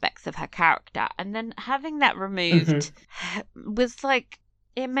aspects of her character, and then having that removed was like,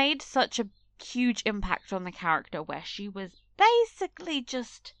 it made such a huge impact on the character where she was basically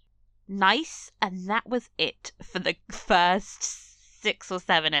just nice, and that was it for the first 6 or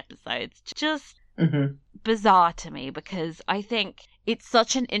 7 episodes. Just bizarre to me, because I think it's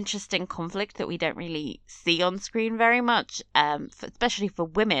such an interesting conflict that we don't really see on screen very much, especially for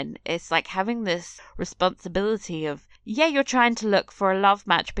women. It's like having this responsibility of, you're trying to look for a love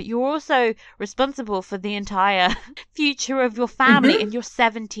match, but you're also responsible for the entire future of your family, and you're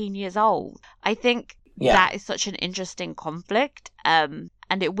 17 years old. I think that is such an interesting conflict, and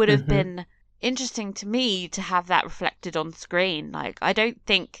it would have been interesting to me to have that reflected on screen. Like, I don't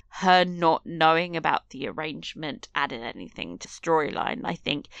think her not knowing about the arrangement added anything to storyline. I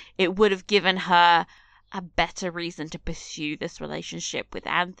think it would have given her a better reason to pursue this relationship with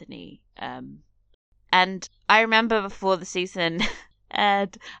Anthony. And I remember before the season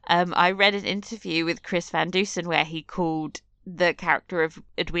aired, I read an interview with Chris Van Dusen where he called the character of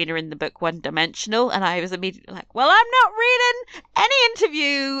Edwina in the book one-dimensional, and I was immediately like, well, I'm not reading any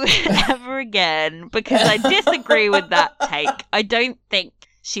interview ever again, because I disagree with that take. I don't think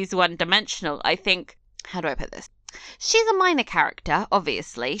she's one-dimensional. I think, how do I put this? She's a minor character,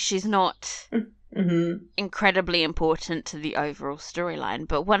 obviously. She's not incredibly important to the overall storyline,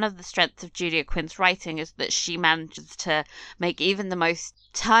 but one of the strengths of Julia Quinn's writing is that she manages to make even the most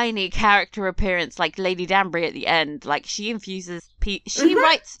tiny character appearance, like Lady Danbury at the end, like she infuses she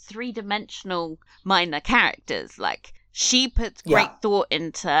writes 3-dimensional minor characters. Like, she puts great thought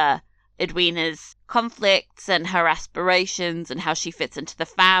into Edwina's conflicts and her aspirations and how she fits into the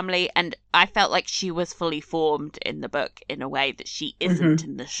family, and I felt like she was fully formed in the book in a way that she isn't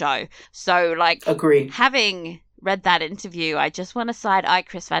in the show. So, like, agreed. Having read that interview, I just want to side-eye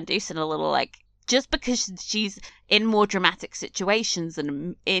Chris Van Dusen a little. Like, just because she's in more dramatic situations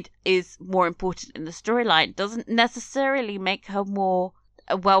and it is more important in the storyline doesn't necessarily make her more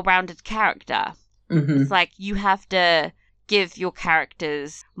a well-rounded character. It's like, you have to give your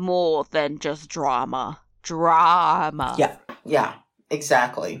characters more than just drama. Yeah,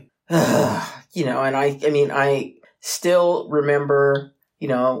 exactly. And I still remember,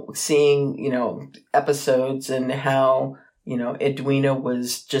 seeing, episodes and how, Edwina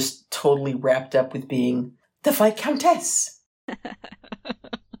was just totally wrapped up with being the Viscountess.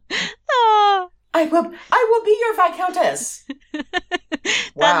 Oh. I will be your Viscountess.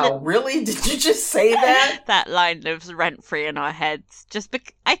 Wow, really? Did you just say that? That line lives rent-free in our heads. I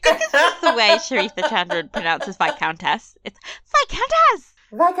think it's just the way Sharitha Chandran pronounces Viscountess. It's Viscountess!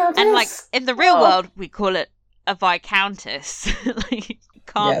 Viscountess! And, like, in the real world, we call it a Viscountess. Like,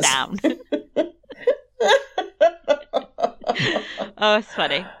 calm down. Oh, it's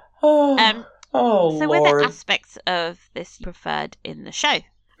funny. So Lord. Were there aspects of this you preferred in the show?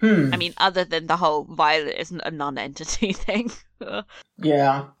 I mean, other than the whole Violet isn't a non-entity thing.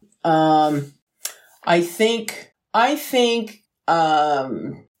 Yeah. I think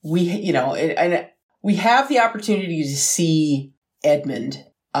we have the opportunity to see Edmund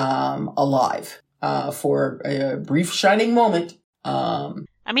alive for a brief shining moment. I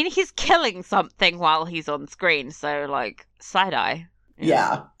mean, he's killing something while he's on screen, so, like, side-eye.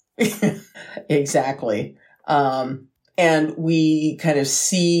 Yeah. Exactly. And we kind of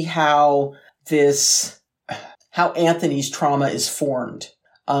see how Anthony's trauma is formed.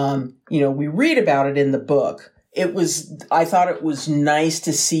 We read about it in the book. I thought it was nice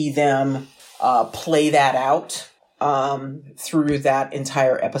to see them play that out through that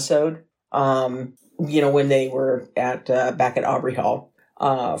entire episode. When they were back at Aubrey Hall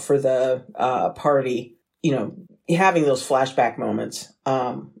for the party, having those flashback moments,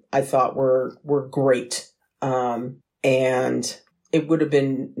 I thought were great. And it would have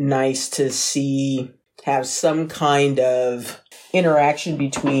been nice to have some kind of interaction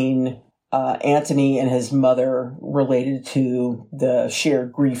between Anthony and his mother related to the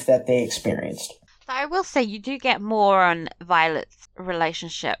shared grief that they experienced. I will say you do get more on Violet's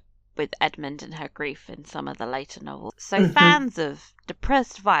relationship with Edmund and her grief in some of the later novels. So fans of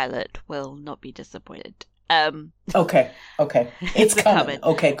depressed Violet will not be disappointed. Okay. It's coming.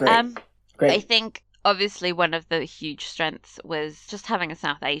 Okay, great. Great. I think obviously one of the huge strengths was just having a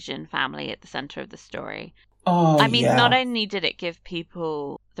South Asian family at the center of the story. Oh, I mean, not only did it give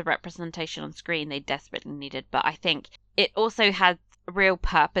people the representation on screen they desperately needed, but I think it also had real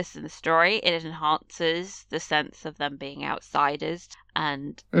purpose in the story. It enhances the sense of them being outsiders,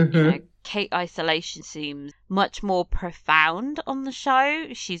 and Kate isolation seems much more profound on the show.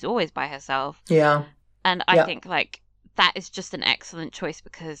 She's always by herself. Yeah. And I think that is just an excellent choice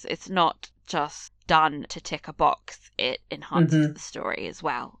because it's not just done to tick a box. It enhances the story as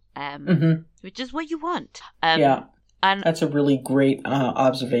well. Which is what you want. And that's a really great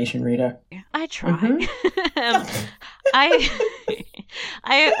observation, Rita. I try.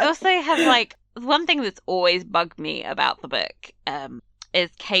 I also have one thing that's always bugged me about the book is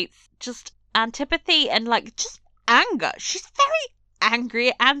Kate's just antipathy and just anger. She's very angry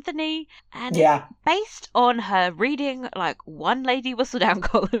at Anthony, and based on her reading one Lady Whistledown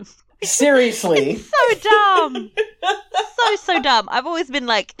column. Seriously. It's so dumb. So dumb. I've always been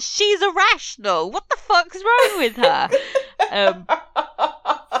she's irrational. What the fuck's wrong with her?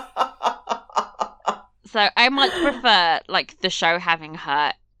 So I much prefer the show having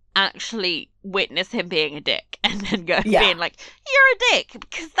her actually witness him being a dick and then being you're a dick,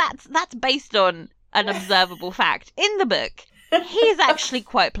 because that's based on an observable fact. In the book, he's actually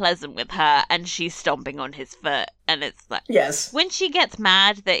quite pleasant with her and she's stomping on his foot, and it's yes, when she gets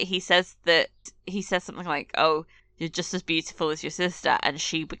mad that he says something like, oh, you're just as beautiful as your sister, and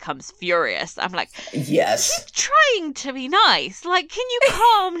she becomes furious. I'm yes, she's trying to be nice, can you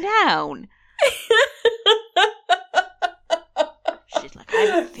calm down? She's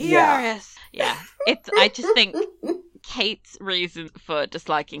I'm furious. I just think Kate's reason for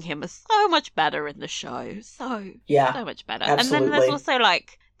disliking him is so much better in the show. So much better. Absolutely. And then there's also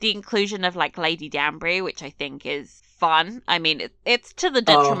the inclusion of Lady Danbury, which I think is fun. I mean, it's to the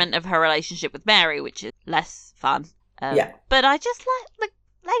detriment of her relationship with Mary, which is less fun. But I just like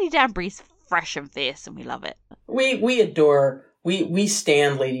Lady Danbury's fresh and fierce, and we love it. We adore, we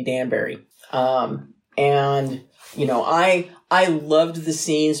stand Lady Danbury. And I loved the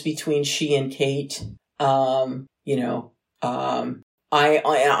scenes between she and Kate. I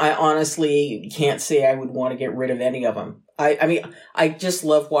honestly can't say I would want to get rid of any of them. I mean, I just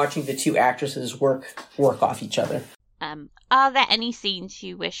love watching the two actresses work off each other. Are there any scenes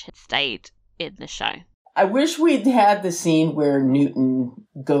you wish had stayed in the show? I wish we'd had the scene where Newton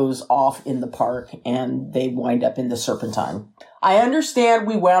goes off in the park and they wind up in the Serpentine. I understand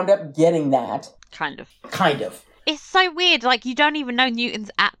we wound up getting that. Kind of. It's so weird. You don't even know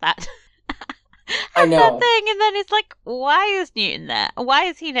Newton's at that. I know. That thing, and then it's why is Newton there? Why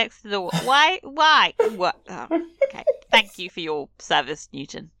is he next to the wall? Why? What? Oh, okay. Thank you for your service,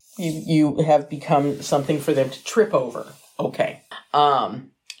 Newton. You have become something for them to trip over. Okay.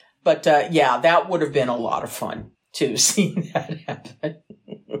 But that would have been a lot of fun to see that happen.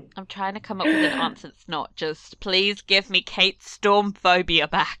 I'm trying to come up with an answer that's not just, please give me Kate's storm phobia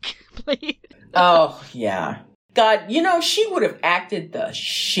back, please. Oh, yeah. God, she would have acted the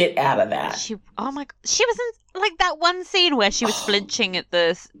shit out of that. She was in, that one scene where she was flinching at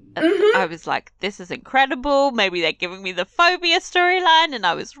the... I was this is incredible. Maybe they're giving me the phobia storyline, and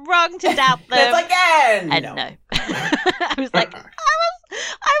I was wrong to doubt them. It's again! And no. I was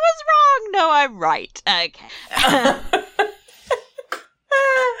I was wrong. No, I'm right. Okay.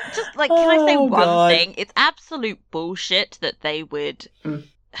 Just can I say one thing? It's absolute bullshit that they would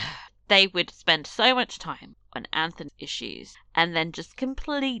spend so much time on Anthony's issues and then just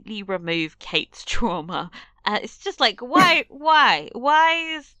completely remove Kate's trauma. It's just why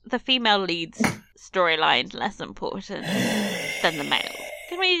is the female lead's storyline less important than the male?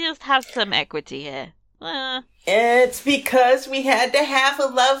 Can we just have some equity here? It's because we had to have a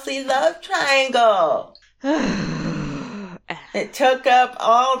lovely love triangle. It took up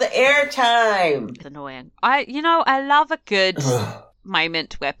all the airtime. It's annoying. I love a good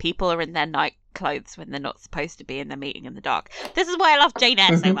moment where people are in their night clothes when they're not supposed to be and they're meeting in the dark. This is why I love Jane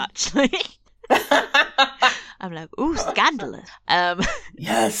Eyre so much. I'm like, ooh, scandalous.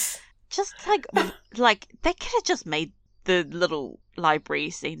 Yes. Just like they could have just made the little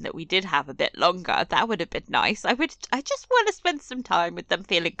library scene that we did have a bit longer. That would have been nice. I just want to spend some time with them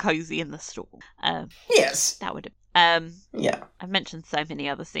feeling cozy in the store. Yes. That would have. Yeah. I've mentioned so many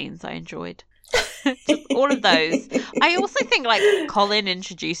other scenes I enjoyed. Just all of those. I also think like Colin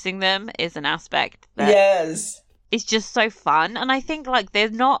introducing them is an aspect that yes. is just so fun. And I think like they're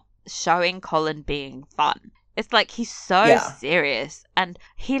not showing Colin being fun. It's like he's so serious and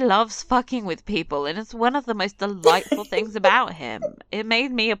he loves fucking with people, and it's one of the most delightful things about him. It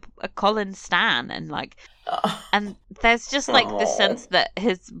made me a Colin stan, and like, and there's just like this sense that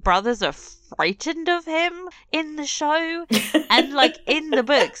his brothers are frightened of him in the show, and like in the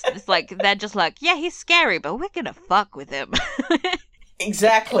books, it's like they're just like, yeah, he's scary, but we're gonna fuck with him.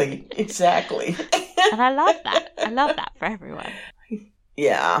 Exactly. And I love that for everyone.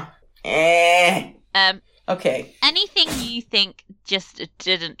 Yeah. Okay. Anything you think just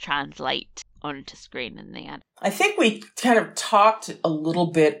didn't translate onto screen in the end? I think we kind of talked a little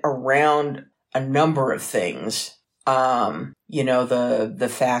bit around a number of things. The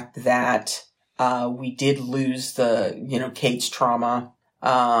fact that we did lose Kate's trauma. But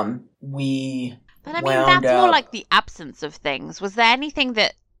I mean, that's more like the absence of things. Was there anything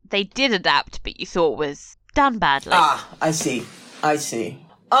that they did adapt but you thought was done badly? I see.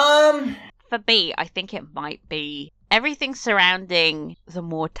 For me, I think it might be everything surrounding the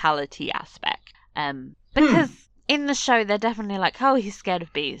mortality aspect. Because in the show, they're definitely like, oh, he's scared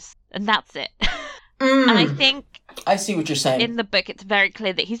of bees. And that's it. And I think... I see what you're saying. In the book, it's very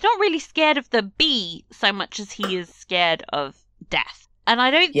clear that he's not really scared of the bee so much as he is scared of death. And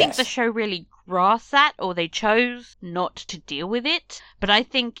I don't think the show really grasped that, or they chose not to deal with it. But I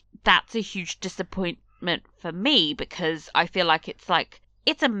think that's a huge disappointment for me, because I feel like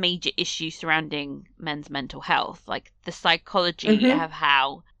it's a major issue surrounding men's mental health. Like the psychology of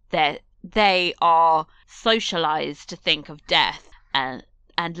how they are socialized to think of death and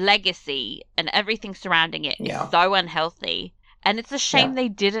legacy and everything surrounding it is so unhealthy. And it's a shame they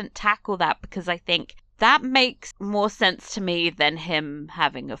didn't tackle that, because I think that makes more sense to me than him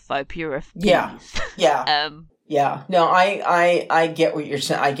having a phobia of bees. Yeah. No, I get what you're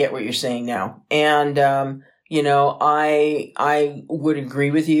saying. I get what you're saying now. And, I would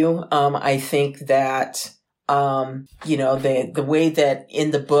agree with you. I think that, the way that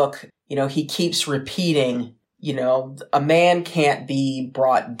in the book, he keeps repeating, a man can't be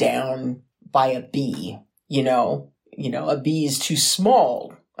brought down by a bee, a bee is too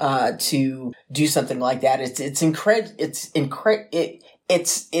small, to do something like that.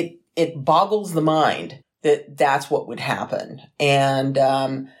 It boggles the mind that that's what would happen. And,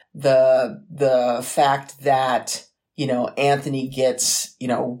 the fact that, Anthony gets,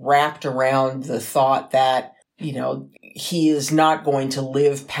 wrapped around the thought that, he is not going to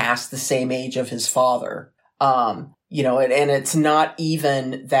live past the same age of his father. And it's not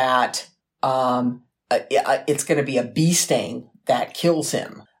even that, it's going to be a bee sting that kills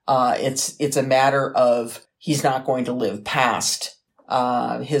him. It's a matter of he's not going to live past,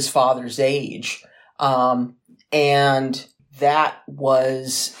 his father's age. And that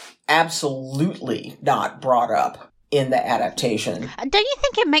was absolutely not brought up in the adaptation. Don't you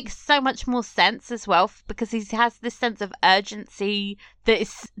think it makes so much more sense as well, because he has this sense of urgency that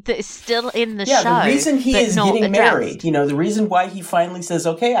is still in the show? Yeah, the reason he is getting married, the reason why he finally says,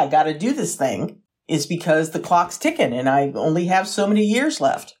 okay, I got to do this thing, is because the clock's ticking and I only have so many years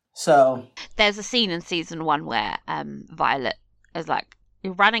left. So there's a scene in season 1 where Violet is like,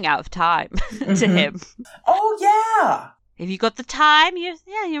 you're running out of time to him. Oh, yeah. Have you got the time?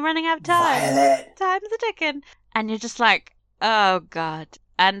 You're running out of time. Violet. Time's a ticking. And you're just like, oh, God.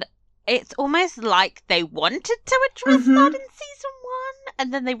 And it's almost like they wanted to address that in season 1,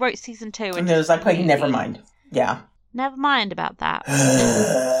 and then they wrote season 2. And it was like, never mind. Yeah. Never mind about that.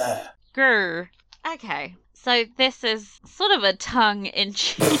 Grr. Okay. So this is sort of a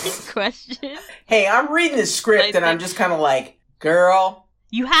tongue-in-cheek question. Hey, I'm reading this script and I'm just kind of like, girl.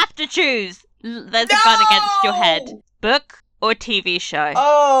 You have to choose. There's a gun against your head. Book or TV show?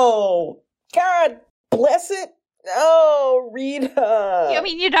 Oh, God bless it. Oh, Rita. I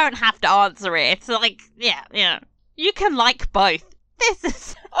mean, you don't have to answer it. It's like, you can like both. This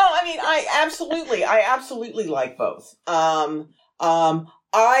is... I absolutely like both. I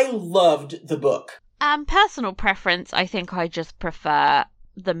loved the book. Personal preference, I think I just prefer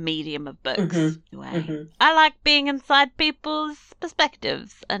the medium of books. Anyway. I like being inside people's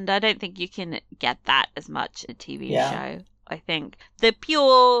perspectives, and I don't think you can get that as much in a TV show. I think the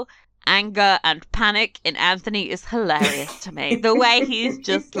pure anger and panic in Anthony is hilarious to me. The way he's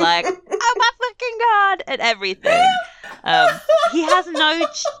just like, oh my fucking god, and everything. He has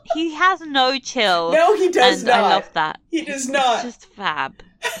no chill. No, he does not. I love that. He does not. It's just fab.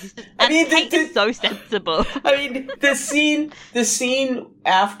 Kate is so sensible. I mean, the scene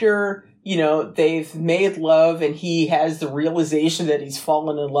after, they've made love and he has the realization that he's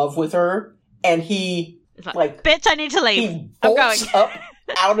fallen in love with her, and he like, bitch, I need to leave. He bolts up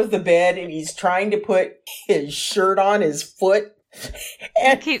out of the bed and he's trying to put his shirt on his foot.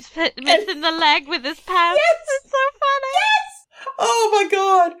 And he keeps missing the leg with his pants. Yes! It's so funny. Yes! Oh my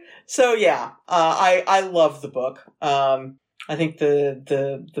god. So yeah, I love the book. I think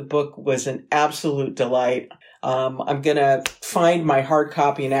the book was an absolute delight. I'm gonna find my hard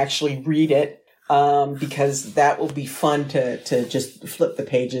copy and actually read it, because that will be fun to just flip the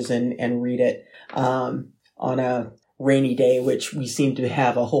pages and read it, on a rainy day, which we seem to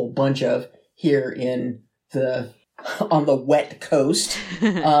have a whole bunch of here on the wet coast.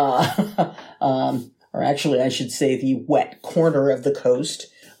 Or actually I should say the wet corner of the coast.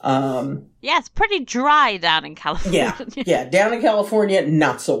 Yeah, it's pretty dry down in California. Yeah, down in California,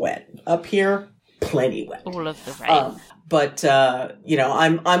 not so wet. Up here, plenty wet. All of the rain. But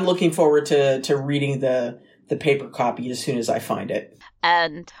I'm looking forward to reading the paper copy as soon as I find it.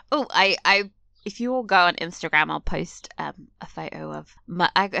 And I if you all go on Instagram, I'll post a photo of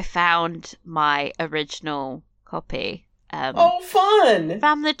I found my original copy. Fun!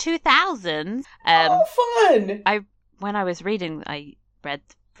 From the 2000s. Fun! When I was reading, I read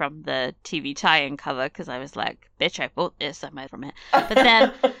from the TV tie-in cover because I was like, bitch, I bought this, I made from it. But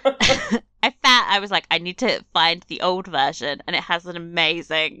then I was like, I need to find the old version, and it has an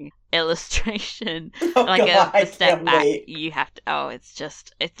amazing illustration. The step back, wait. you have to.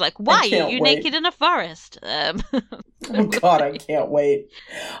 It's like, why are you naked in a forest? Oh God, I can't wait.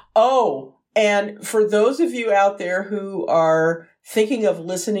 Oh, and for those of you out there who are thinking of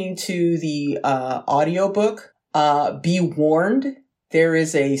listening to the audiobook, be warned. There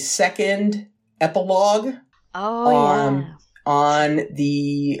is a second epilogue on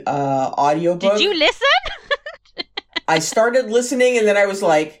the audiobook. Did you listen? I started listening and then I was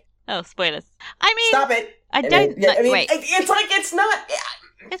like... Oh, spoilers. I mean... Stop it. Wait. It's like, it's not...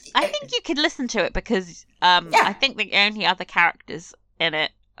 I think you could listen to it because I think the only other characters in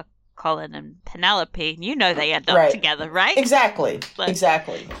it are Colin and Penelope. You know they end up together, right? Exactly. So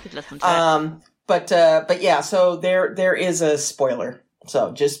exactly. You could listen to it. But yeah, so there is a spoiler.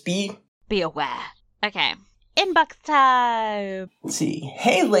 So just be aware. Okay. Inbox time. Let's see.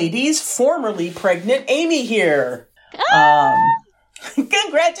 Hey ladies, formerly pregnant Amy here.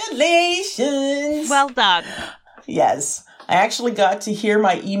 Congratulations. Well done. Yes. I actually got to hear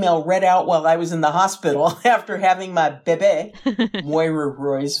my email read out while I was in the hospital after having my bebe, Moira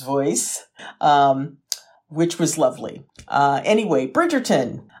Roy's voice, which was lovely. Anyway,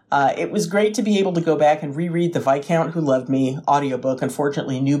 Bridgerton. It was great to be able to go back and reread The Viscount Who Loved Me audiobook.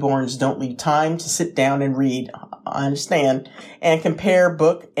 Unfortunately, newborns don't leave time to sit down and read. I understand. And compare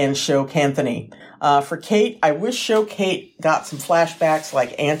book and show Anthony. For Kate, I wish show Kate got some flashbacks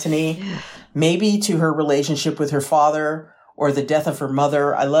like Anthony, maybe to her relationship with her father or the death of her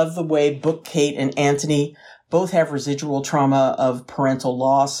mother. I love the way book Kate and Anthony both have residual trauma of parental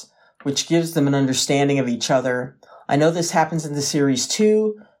loss, which gives them an understanding of each other. I know this happens in the series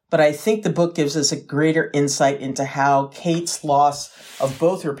too, but I think the book gives us a greater insight into how Kate's loss of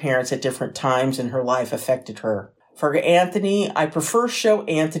both her parents at different times in her life affected her. For Anthony, I prefer show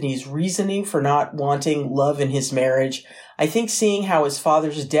Anthony's reasoning for not wanting love in his marriage. I think seeing how his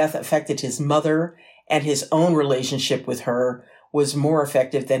father's death affected his mother and his own relationship with her was more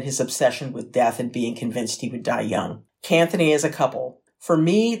effective than his obsession with death and being convinced he would die young. Anthony as a couple. For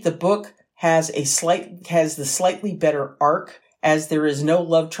me, the book has the slightly better arc, as there is no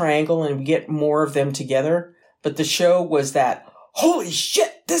love triangle and we get more of them together. But the show was that, holy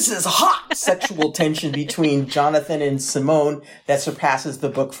shit, this is hot sexual tension between Jonathan and Simone that surpasses the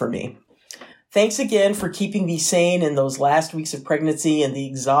book for me. Thanks again for keeping me sane in those last weeks of pregnancy and the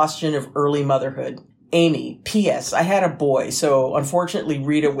exhaustion of early motherhood. Amy, P.S. I had a boy, so unfortunately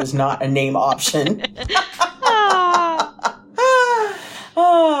Rita was not a name option.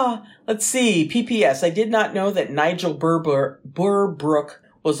 Let's see. P.P.S. I did not know that Nigel Burbrook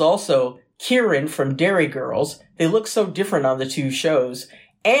was also Kieran from Dairy Girls. They look so different on the two shows.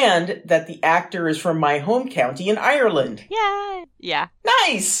 And that the actor is from my home county in Ireland. Yeah. Yeah.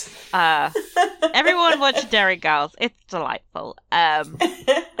 Nice! Everyone watch Derry Girls. It's delightful. And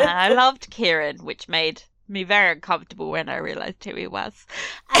I loved Kieran, which made me very uncomfortable when I realised who he was.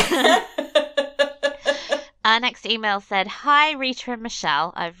 Our next email said, "Hi, Rita and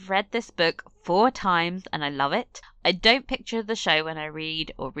Michelle. I've read this book 4 times and I love it. I don't picture the show when I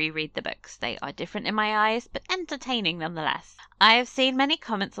read or reread the books. They are different in my eyes, but entertaining nonetheless. I have seen many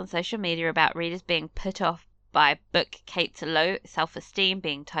comments on social media about readers being put off by book Kate's low self-esteem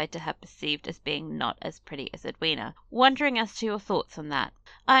being tied to her perceived as being not as pretty as Edwina. Wondering as to your thoughts on that.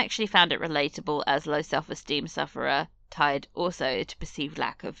 I actually found it relatable as low self-esteem sufferer, tied also to perceived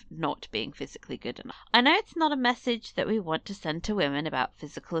lack of not being physically good enough. I know it's not a message that we want to send to women about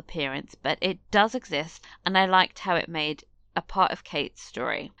physical appearance, but it does exist, and I liked how it made a part of Kate's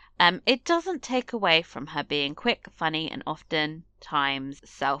story. It doesn't take away from her being quick, funny, and often times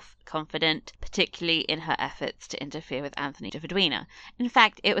self-confident, particularly in her efforts to interfere with Anthony of Edwina. In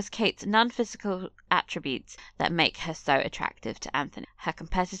fact, it was Kate's non-physical attributes that make her so attractive to Anthony. Her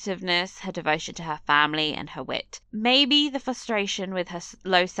competitiveness, her devotion to her family, and her wit. Maybe the frustration with her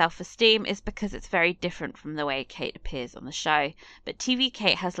low self-esteem is because it's very different from the way Kate appears on the show, but TV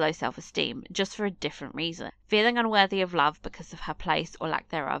Kate has low self-esteem, just for a different reason. Feeling unworthy of love because of her place or lack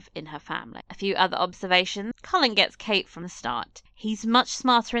thereof in her family. A few other observations. Colin gets Kate from the start. He's much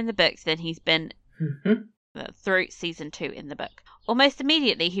smarter in the books than he's been through season 2 in the book. Almost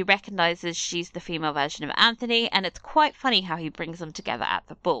immediately he recognises she's the female version of Anthony, and it's quite funny how he brings them together at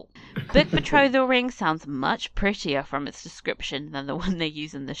the ball. Book betrothal ring sounds much prettier from its description than the one they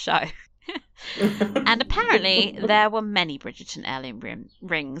use in the show. And apparently there were many Bridgerton heirloom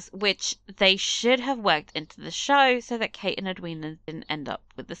rings, which they should have worked into the show so that Kate and Edwina didn't end up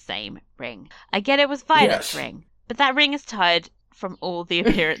with the same ring. I get it was Violet's ring, but that ring is tired from all the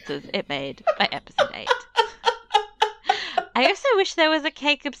appearances it made by episode 8. I also wish there was a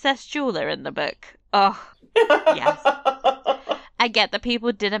cake-obsessed jeweler in the book. Oh, yes. I get that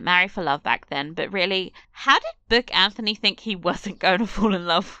people didn't marry for love back then, but really, how did Book Anthony think he wasn't going to fall in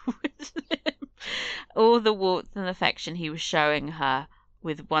love with him? All the warmth and affection he was showing her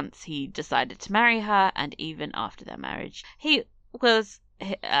with once he decided to marry her, and even after their marriage. He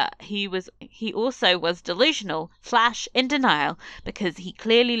also was delusional / in denial because he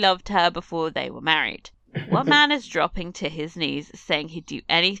clearly loved her before they were married. What man is dropping to his knees saying he'd do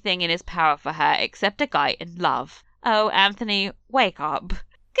anything in his power for her except a guy in love? Oh, Anthony, wake up.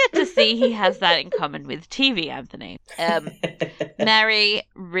 Good to see he has that in common with TV Anthony. Mary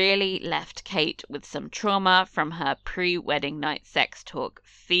really left Kate with some trauma from her pre-wedding night sex talk,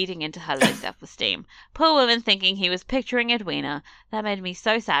 feeding into her low self-esteem. Poor woman thinking he was picturing Edwina. That made me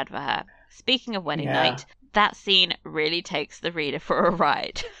so sad for her. Speaking of wedding night, that scene really takes the reader for a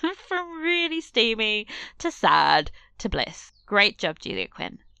ride. From really steamy to sad to bliss. Great job, Julia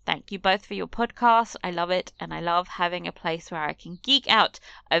Quinn. Thank you both for your podcast. I love it, and I love having a place where I can geek out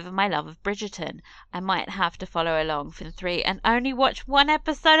over my love of Bridgerton. I might have to follow along for the 3 and only watch 1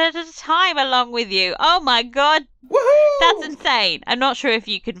 episode at a time along with you. Oh my god, woohoo! That's insane. I'm not sure if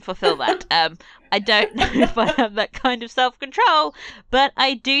you can fulfill that. I don't know if I have that kind of self-control, but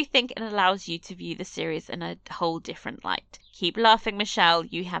I do think it allows you to view the series in a whole different light. Keep laughing, Michelle.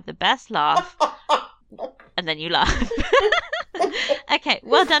 You have the best laugh. And then you laugh. Okay,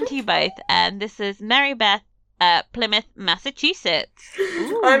 well done to you both. And this is Mary Beth, Plymouth, Massachusetts.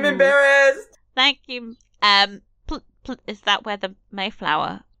 Ooh. I'm embarrassed. Thank you. Is that where the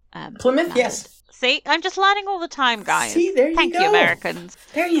Mayflower? Plymouth, landed? yes. See, I'm just learning all the time, guys. See, there you Thank go. you, Americans.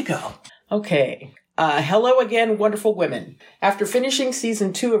 There you go. Okay. Hello again, wonderful women. After finishing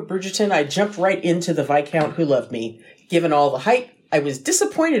season 2 of Bridgerton, I jumped right into The Viscount Who Loved Me. Given all the hype, I was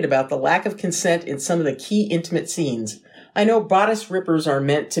disappointed about the lack of consent in some of the key intimate scenes. I know bodice rippers are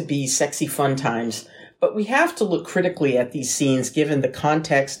meant to be sexy fun times, but we have to look critically at these scenes given the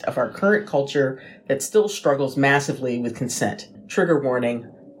context of our current culture that still struggles massively with consent. Trigger warning,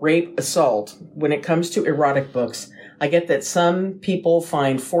 rape, assault. When it comes to erotic books, I get that some people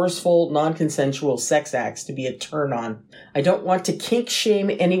find forceful, non-consensual sex acts to be a turn-on. I don't want to kink shame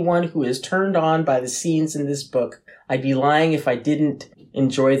anyone who is turned on by the scenes in this book. I'd be lying if I didn't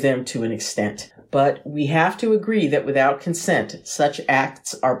enjoy them to an extent. But we have to agree that without consent, such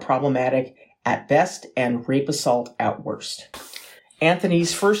acts are problematic at best and rape assault at worst.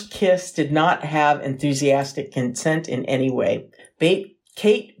 Anthony's first kiss did not have enthusiastic consent in any way.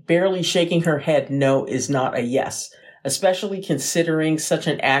 Kate barely shaking her head no is not a yes, especially considering such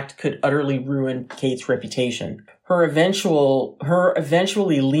an act could utterly ruin Kate's reputation. Her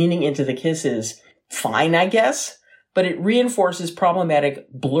eventually leaning into the kisses, fine, I guess, but it reinforces problematic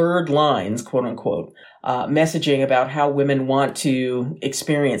blurred lines, quote unquote, messaging about how women want to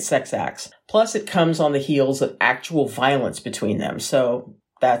experience sex acts. Plus, it comes on the heels of actual violence between them, so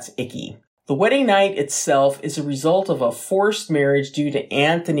that's icky. The wedding night itself is a result of a forced marriage due to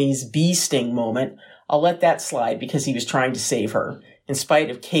Anthony's bee sting moment. I'll let that slide because he was trying to save her, in spite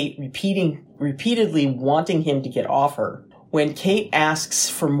of Kate repeatedly wanting him to get off her. When Kate asks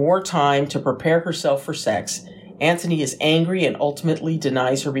for more time to prepare herself for sex, Anthony is angry and ultimately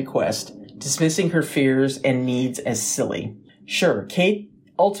denies her request, dismissing her fears and needs as silly. Sure, Kate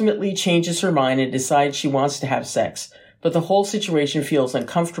ultimately changes her mind and decides she wants to have sex, but the whole situation feels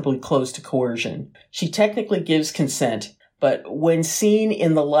uncomfortably close to coercion. She technically gives consent, but when seen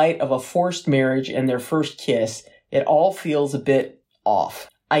in the light of a forced marriage and their first kiss, it all feels a bit off.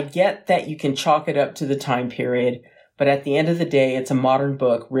 I get that you can chalk it up to the time period, but at the end of the day, it's a modern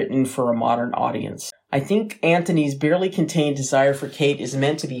book written for a modern audience. I think Anthony's barely contained desire for Kate is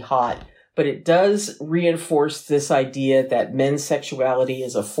meant to be hot, but it does reinforce this idea that men's sexuality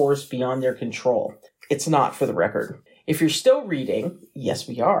is a force beyond their control. It's not, for the record. If you're still reading, yes,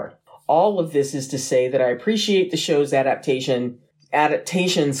 we are. All of this is to say that I appreciate the show's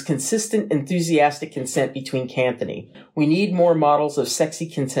adaptation's consistent, enthusiastic consent between Anthony. We need more models of sexy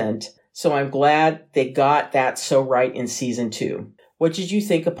consent, so I'm glad they got that so right in season 2. What did you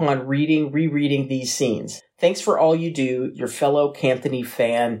think upon rereading these scenes? Thanks for all you do, your fellow Anthony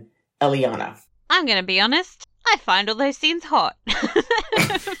fan, Eliana. I'm going to be honest, I find all those scenes hot.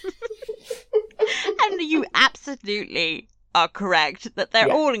 And you absolutely are correct that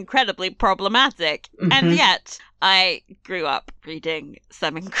they're all incredibly problematic. Mm-hmm. And yet, I grew up reading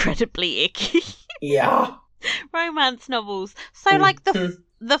some incredibly icky romance novels. So, like,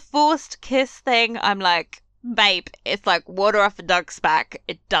 the forced kiss thing, I'm like, babe, it's like water off a duck's back.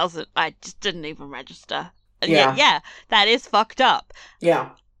 It doesn't, I just didn't even register. And yet, that is fucked up.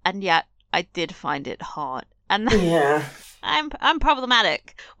 Yeah. And yet, I did find it hot. And I'm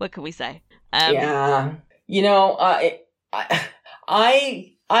problematic. What can we say? You know, I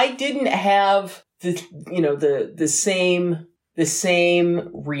didn't have the same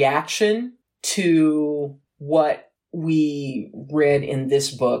reaction to what we read in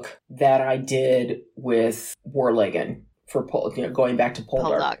this book that I did with Warlegan for going back to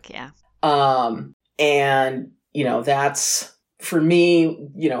Poldark. And that's for me,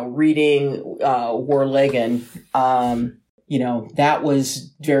 reading Warlegan, that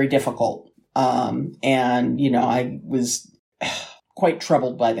was very difficult. And I was quite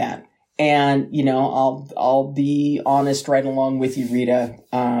troubled by that. And, I'll be honest right along with you, Rita.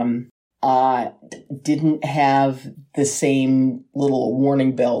 I didn't have the same little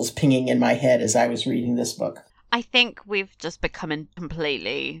warning bells pinging in my head as I was reading this book. I think we've just become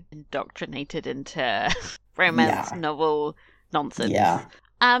completely indoctrinated into romance novel nonsense. Yeah.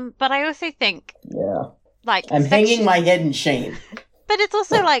 But I also think, I'm hanging my head in shame. But it's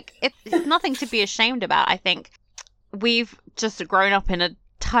also like, it's nothing to be ashamed about. I think we've just grown up in a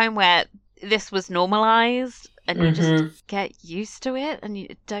time where this was normalized and you just get used to it and you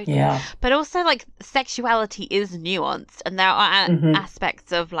don't. Yeah. But also, like, sexuality is nuanced and there are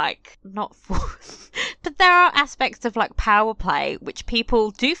aspects of, like, not force, but there are aspects of, like, power play which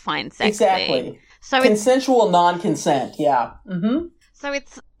people do find sexy. Exactly. So consensual non-consent. Yeah. Mm-hmm. So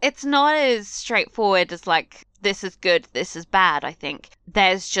it's not as straightforward as, like, this is good, this is bad. I think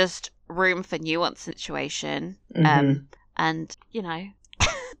there's just room for nuance situation. And,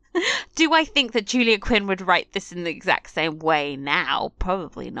 do I think that Julia Quinn would write this in the exact same way now?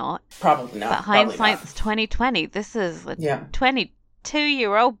 Probably not. Probably not. But hindsight's 2020. This is a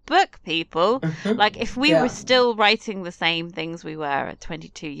 22-year-old book, people. Like, if we were still writing the same things we were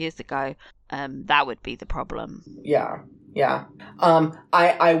 22 years ago, that would be the problem. Yeah.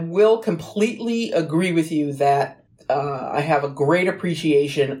 I will completely agree with you that I have a great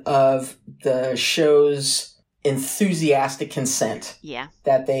appreciation of the show's enthusiastic consent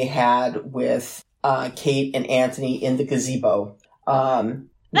that they had with Kate and Anthony in the gazebo. That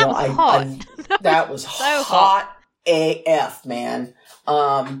was hot. That was so hot AF, man.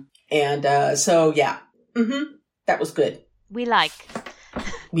 That was good. We like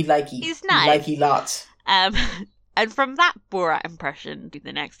you. He's nice. We like you lots. And from that Borat impression to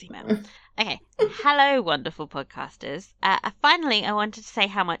the next email. Okay. Hello, wonderful podcasters. Finally, I wanted to say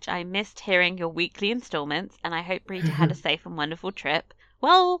how much I missed hearing your weekly installments, and I hope Rita had a safe and wonderful trip.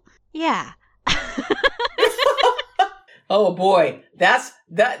 Well, yeah. Oh boy,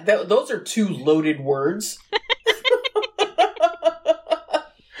 those are two loaded words.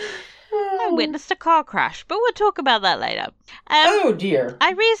 I I witnessed a car crash, but we'll talk about that later. Oh, dear.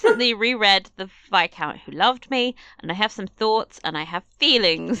 I recently reread The Viscount Who Loved Me, and I have some thoughts, and I have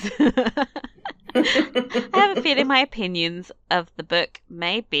feelings. I have a feeling my opinions of the book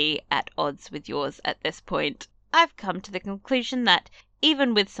may be at odds with yours at this point. I've come to the conclusion that,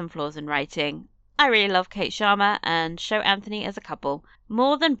 even with some flaws in writing, I really love Kate Sharma and Show Anthony as a couple,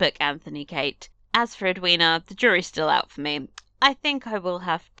 more than Book Anthony Kate. As for Edwina, the jury's still out for me. I think I will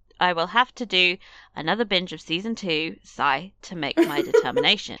have to do another binge of season 2, sigh, to make my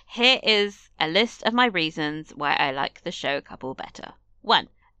determination. Here is a list of my reasons why I like the show couple better. 1.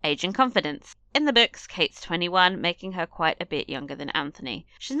 Age and confidence. In the books, Kate's 21, making her quite a bit younger than Anthony.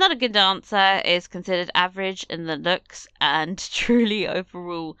 She's not a good dancer, is considered average in the looks, and truly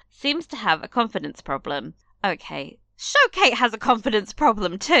overall seems to have a confidence problem. Okay, Show Kate has a confidence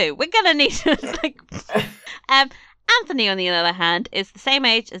problem too. We're gonna need to Anthony, on the other hand, is the same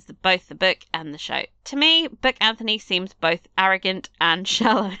age as both the book and the show. To me, Book Anthony seems both arrogant and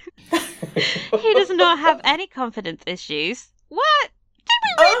shallow. He does not have any confidence issues. What?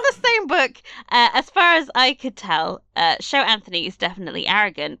 Did we read the same book? As far as I could tell, Show Anthony is definitely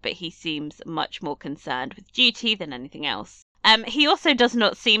arrogant, but he seems much more concerned with duty than anything else. He also does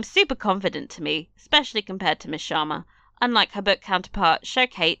not seem super confident to me, especially compared to Miss Sharma. Unlike her book counterpart, Show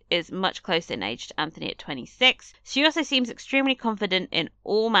Kate is much closer in age to Anthony at 26. She also seems extremely confident in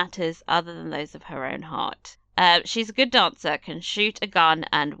all matters other than those of her own heart. She's a good dancer, can shoot a gun,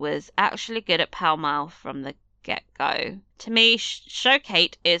 and was actually good at Pall Mall from the get-go. To me, Show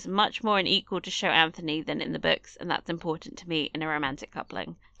Kate is much more unequal to Show Anthony than in the books, and that's important to me in a romantic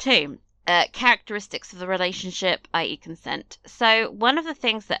coupling. 2. Characteristics of the relationship, i.e. consent. So one of the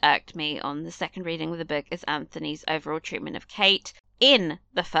things that irked me on the second reading of the book is Anthony's overall treatment of Kate in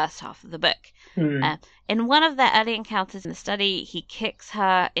the first half of the book. In one of their early encounters in the study, he kicks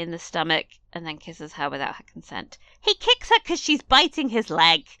her in the stomach and then kisses her without her consent. He kicks her because she's biting his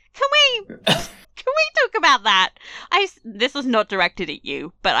leg. Can we talk about that? This was not directed at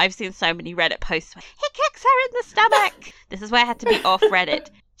you, but I've seen so many Reddit posts where he kicks her in the stomach. This is where I had to be off Reddit.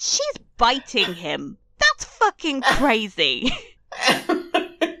 She's biting him. That's fucking crazy.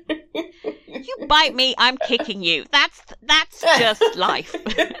 You bite me, I'm kicking you. That's just life.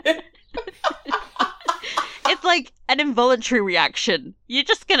 It's like an involuntary reaction. You're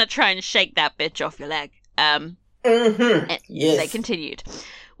just gonna try and shake that bitch off your leg. Yes. They continued.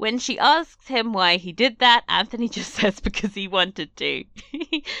 When she asks him why he did that, Anthony just says because he wanted to.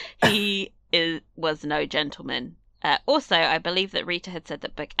 He was no gentleman. Also, I believe that Rita had said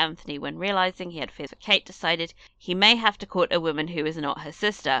that Book Anthony, when realizing he had fears for Kate, decided he may have to court a woman who is not her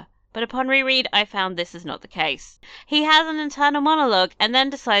sister. But upon reread, I found this is not the case. He has an internal monologue and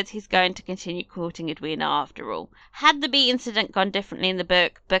then decides he's going to continue courting Edwina after all. Had the bee incident gone differently in the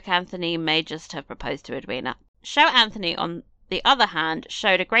book, Book Anthony may just have proposed to Edwina. Show Anthony, on the other hand,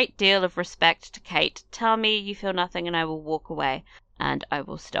 showed a great deal of respect to Kate. Tell me you feel nothing and I will walk away, and I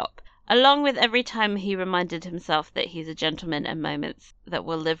will stop. Along with every time he reminded himself that he's a gentleman, and moments that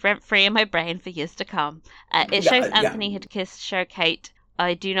will live rent-free in my brain for years to come. It shows Anthony had kissed Show Kate.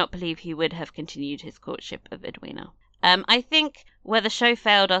 I do not believe he would have continued his courtship of Edwina. I think where the show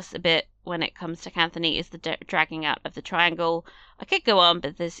failed us a bit when it comes to Anthony is the dragging out of the triangle. I could go on,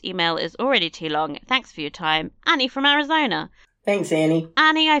 but this email is already too long. Thanks for your time. Annie from Arizona. Thanks, Annie.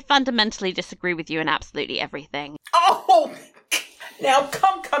 Annie, I fundamentally disagree with you in absolutely everything. Oh! Now,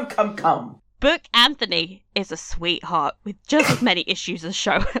 come. Book Anthony is a sweetheart with just as many issues as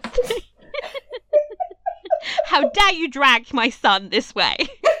Show Anthony. How dare you drag my son this way?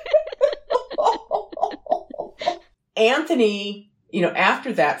 Anthony,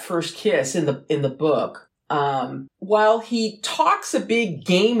 after that first kiss in the book, while he talks a big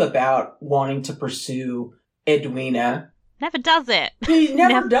game about wanting to pursue Edwina, never does it. He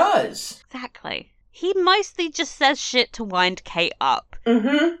never does. Exactly. He mostly just says shit to wind Kate up.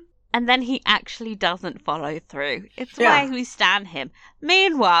 Mm-hmm. And then he actually doesn't follow through. It's why we stan him.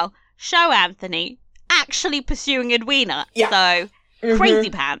 Meanwhile, Show Anthony actually pursuing Edwina. Yeah. So, crazy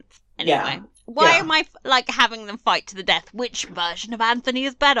pants. Anyway. Why am I having them fight to the death? Which version of Anthony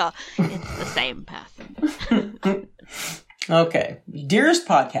is better? It's the same person. Okay. Dearest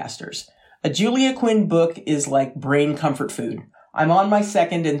podcasters, a Julia Quinn book is like brain comfort food. I'm on my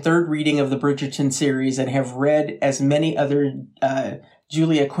second and third reading of the Bridgerton series and have read as many other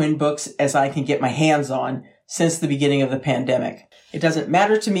Julia Quinn books as I can get my hands on since the beginning of the pandemic. It doesn't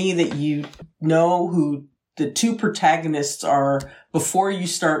matter to me that you know who the two protagonists are before you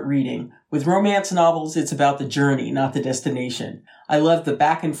start reading. With romance novels, it's about the journey, not the destination. I love the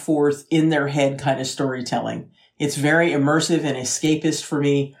back and forth, in their head kind of storytelling. It's very immersive and escapist for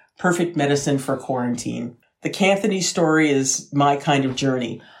me, perfect medicine for quarantine. The Canthony story is my kind of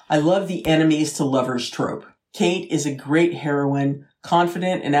journey. I love the enemies to lovers trope. Kate is a great heroine,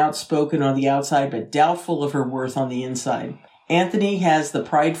 confident and outspoken on the outside, but doubtful of her worth on the inside. Anthony has the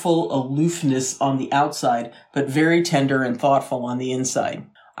prideful aloofness on the outside, but very tender and thoughtful on the inside.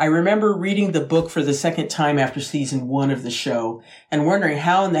 I remember reading the book for the second time after season 1 of the show and wondering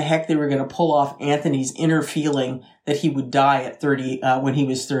how in the heck they were going to pull off Anthony's inner feeling that he would die at 30 when he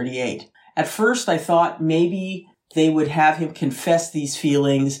was 38. At first, I thought maybe they would have him confess these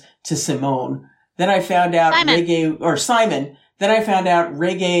feelings to Simone. Then I found out Simon. Then I found out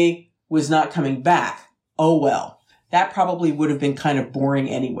Reggae was not coming back. Oh well. That probably would have been kind of boring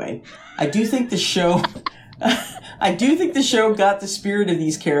anyway. I do think the show got the spirit of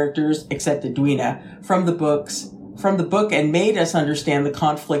these characters, except Edwina, from the book and made us understand the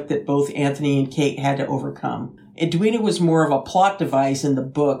conflict that both Anthony and Kate had to overcome. Edwina was more of a plot device in the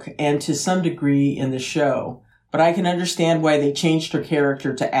book and to some degree in the show, but I can understand why they changed her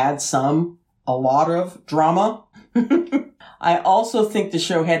character to add a lot of drama. I also think the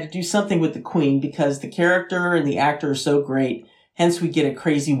show had to do something with the Queen because the character and the actor are so great, hence we get a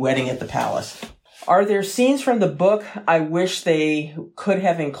crazy wedding at the palace. Are there scenes from the book I wish they could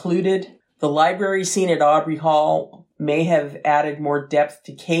have included? The library scene at Aubrey Hall may have added more depth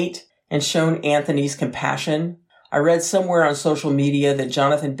to Kate and shown Anthony's compassion. I read somewhere on social media that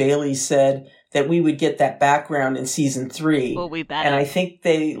Jonathan Bailey said that we would get that background in season 3. Well, we better. And I think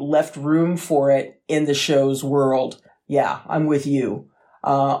they left room for it in the show's world. Yeah, I'm with you.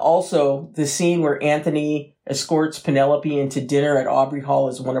 Also, the scene where Anthony escorts Penelope into dinner at Aubrey Hall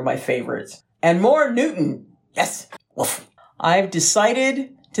is one of my favorites. And more Newton. Yes. Woof. I've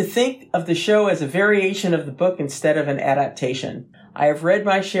decided to think of the show as a variation of the book instead of an adaptation. I have read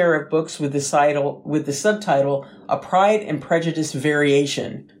my share of books with the subtitle, A Pride and Prejudice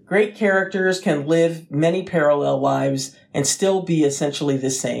Variation. Great characters can live many parallel lives and still be essentially the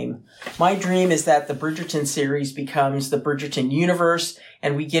same. My dream is that the Bridgerton series becomes the Bridgerton universe,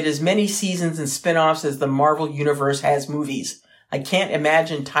 and we get as many seasons and spin-offs as the Marvel universe has movies. I can't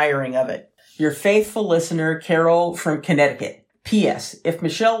imagine tiring of it. Your faithful listener, Carol from Connecticut. P.S. If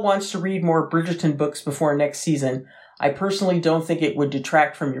Michelle wants to read more Bridgerton books before next season, I personally don't think it would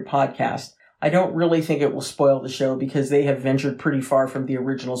detract from your podcast. I don't really think it will spoil the show because they have ventured pretty far from the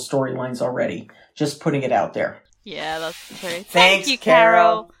original storylines already. Just putting it out there. Yeah, that's true. Thanks, Thank you,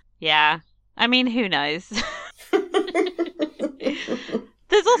 Carol. Yeah. I mean, who knows?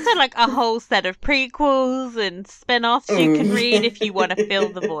 There's also like a whole set of prequels and spin-offs you can read if you want to fill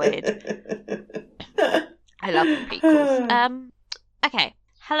the void. I love the prequels. Okay.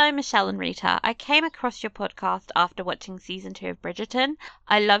 Hello, Michelle and Rita. I came across your podcast after watching season 2 of Bridgerton.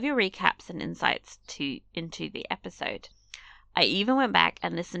 I love your recaps and insights into the episode. I even went back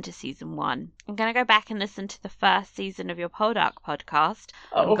and listened to season 1. I'm going to go back and listen to the first season of your Poldark podcast.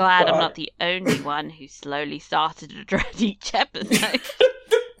 I'm glad I'm not the only one who slowly started to dread each episode.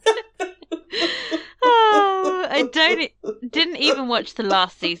 Oh, I didn't even watch the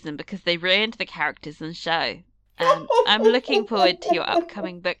last season because they ruined the characters in the show. I'm looking forward to your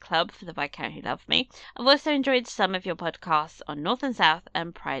upcoming book club for the Viscount Who Loved Me. I've also enjoyed some of your podcasts on North and South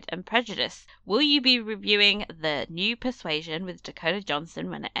and Pride and Prejudice. Will you be reviewing the new Persuasion with Dakota Johnson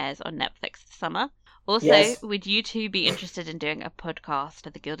when it airs on Netflix this summer? Also, yes. Would you two be interested in doing a podcast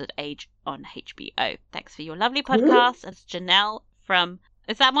of The Gilded Age on HBO? Thanks for your lovely podcast. It's Janelle from,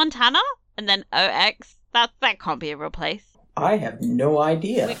 is that Montana? And then OX. That can't be a real place. I have no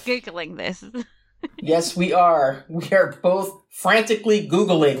idea. We're Googling this. Yes, we are. We are both frantically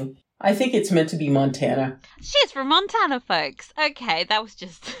Googling. I think it's meant to be Montana. She's from Montana, folks. Okay, that was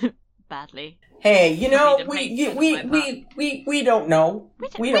just badly. Hey, we don't know. We don't know.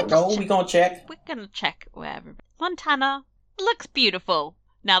 We're gonna check. We're gonna check wherever. Montana looks beautiful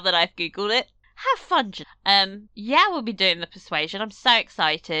now that I've Googled it. Have fun. Yeah, we'll be doing the Persuasion. I'm so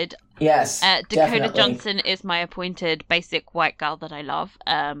excited. Yes, Dakota definitely. Johnson is my appointed basic white girl that I love.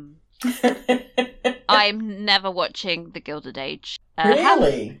 I'm never watching The Gilded Age.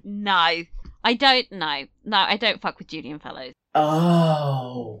 Really? No, I don't know. No, I don't fuck with Julian Fellows.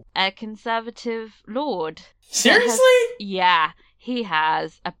 Oh. A conservative lord. Seriously? Yeah, he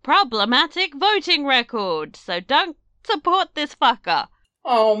has a problematic voting record, so don't support this fucker.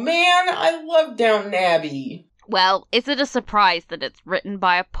 Oh man, I love Downton Abbey. Well, is it a surprise that it's written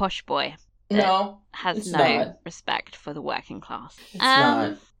by a posh boy? No, has no respect for the working class. It's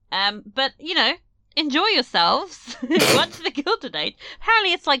not. But, enjoy yourselves. Watch The Gilded Age.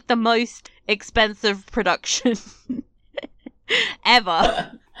 Apparently it's like the most expensive production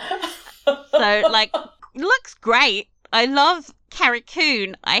ever. So, looks great. I love Carrie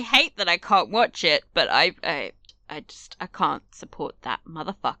Coon. I hate that I can't watch it, but I can't support that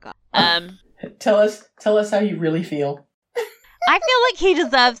motherfucker. Tell us how you really feel. I feel like he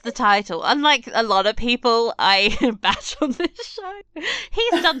deserves the title. Unlike a lot of people I bash on this show,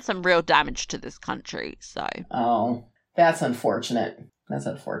 he's done some real damage to this country, so. Oh, that's unfortunate.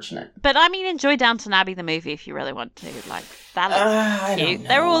 But I mean, enjoy Downton Abbey, the movie, if you really want to. Like, that looks cute.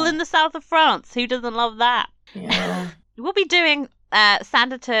 They're all in the south of France. Who doesn't love that? Yeah. We'll be doing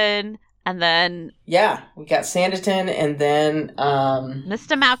Sanditon, and then... Yeah, we got Sanditon, and then...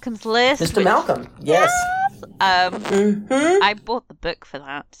 Mr. Malcolm's List. Mr. Malcolm, yes. I bought the book for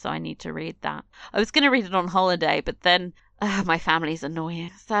that, so I need to read that. I was going to read it on holiday, but then my family's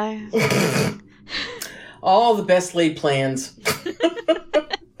annoying, so... All the best laid plans.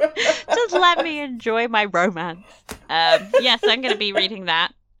 Just let me enjoy my romance. Yes, I'm going to be reading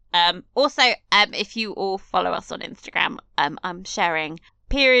that. Also, if you all follow us on Instagram, I'm sharing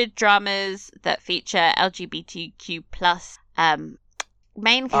period dramas that feature LGBTQ plus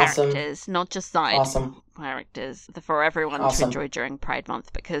main characters, not just side characters, for everyone to enjoy during Pride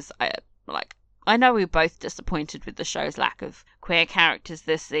Month, because I know we were both disappointed with the show's lack of queer characters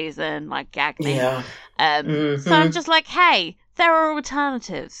this season, like Gagny. Yeah. So I'm just like, hey, there are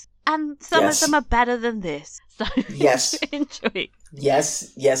alternatives, and some of them are better than this. So yes, enjoy.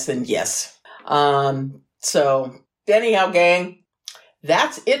 Yes, and yes. So anyhow, gang,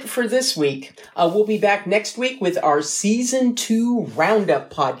 that's it for this week. We'll be back next week with our Season 2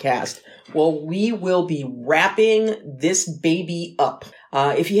 Roundup podcast. Well, we will be wrapping this baby up.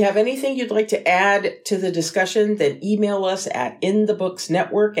 If you have anything you'd like to add to the discussion, then email us at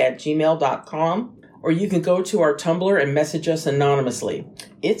inthebooksnetwork@gmail.com, or you can go to our Tumblr and message us anonymously.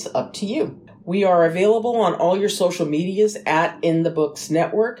 It's up to you. We are available on all your social medias at In the Books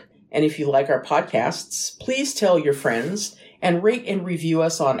Network. And if you like our podcasts, please tell your friends and rate and review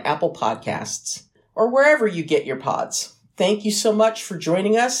us on Apple Podcasts or wherever you get your pods. Thank you so much for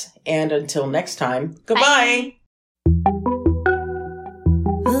joining us. And until next time, goodbye. Bye.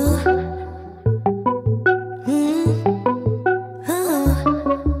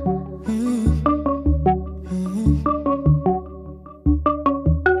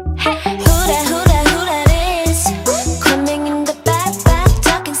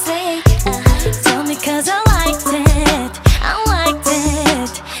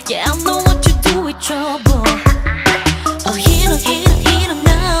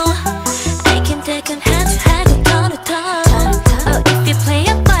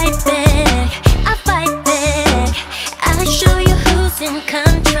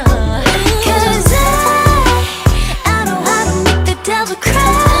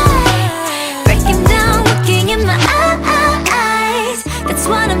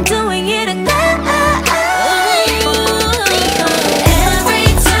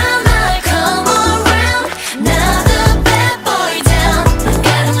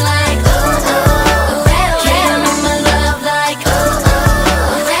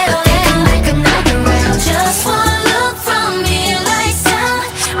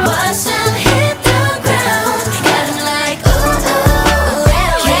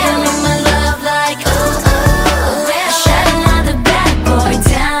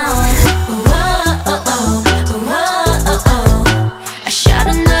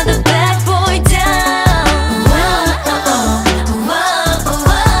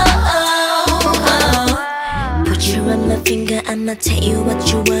 I'ma tell you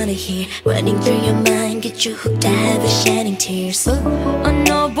what you wanna hear. Running through your mind, get you hooked, I have you shedding tears. Oh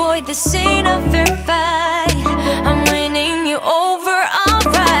no boy, this ain't a fair fight.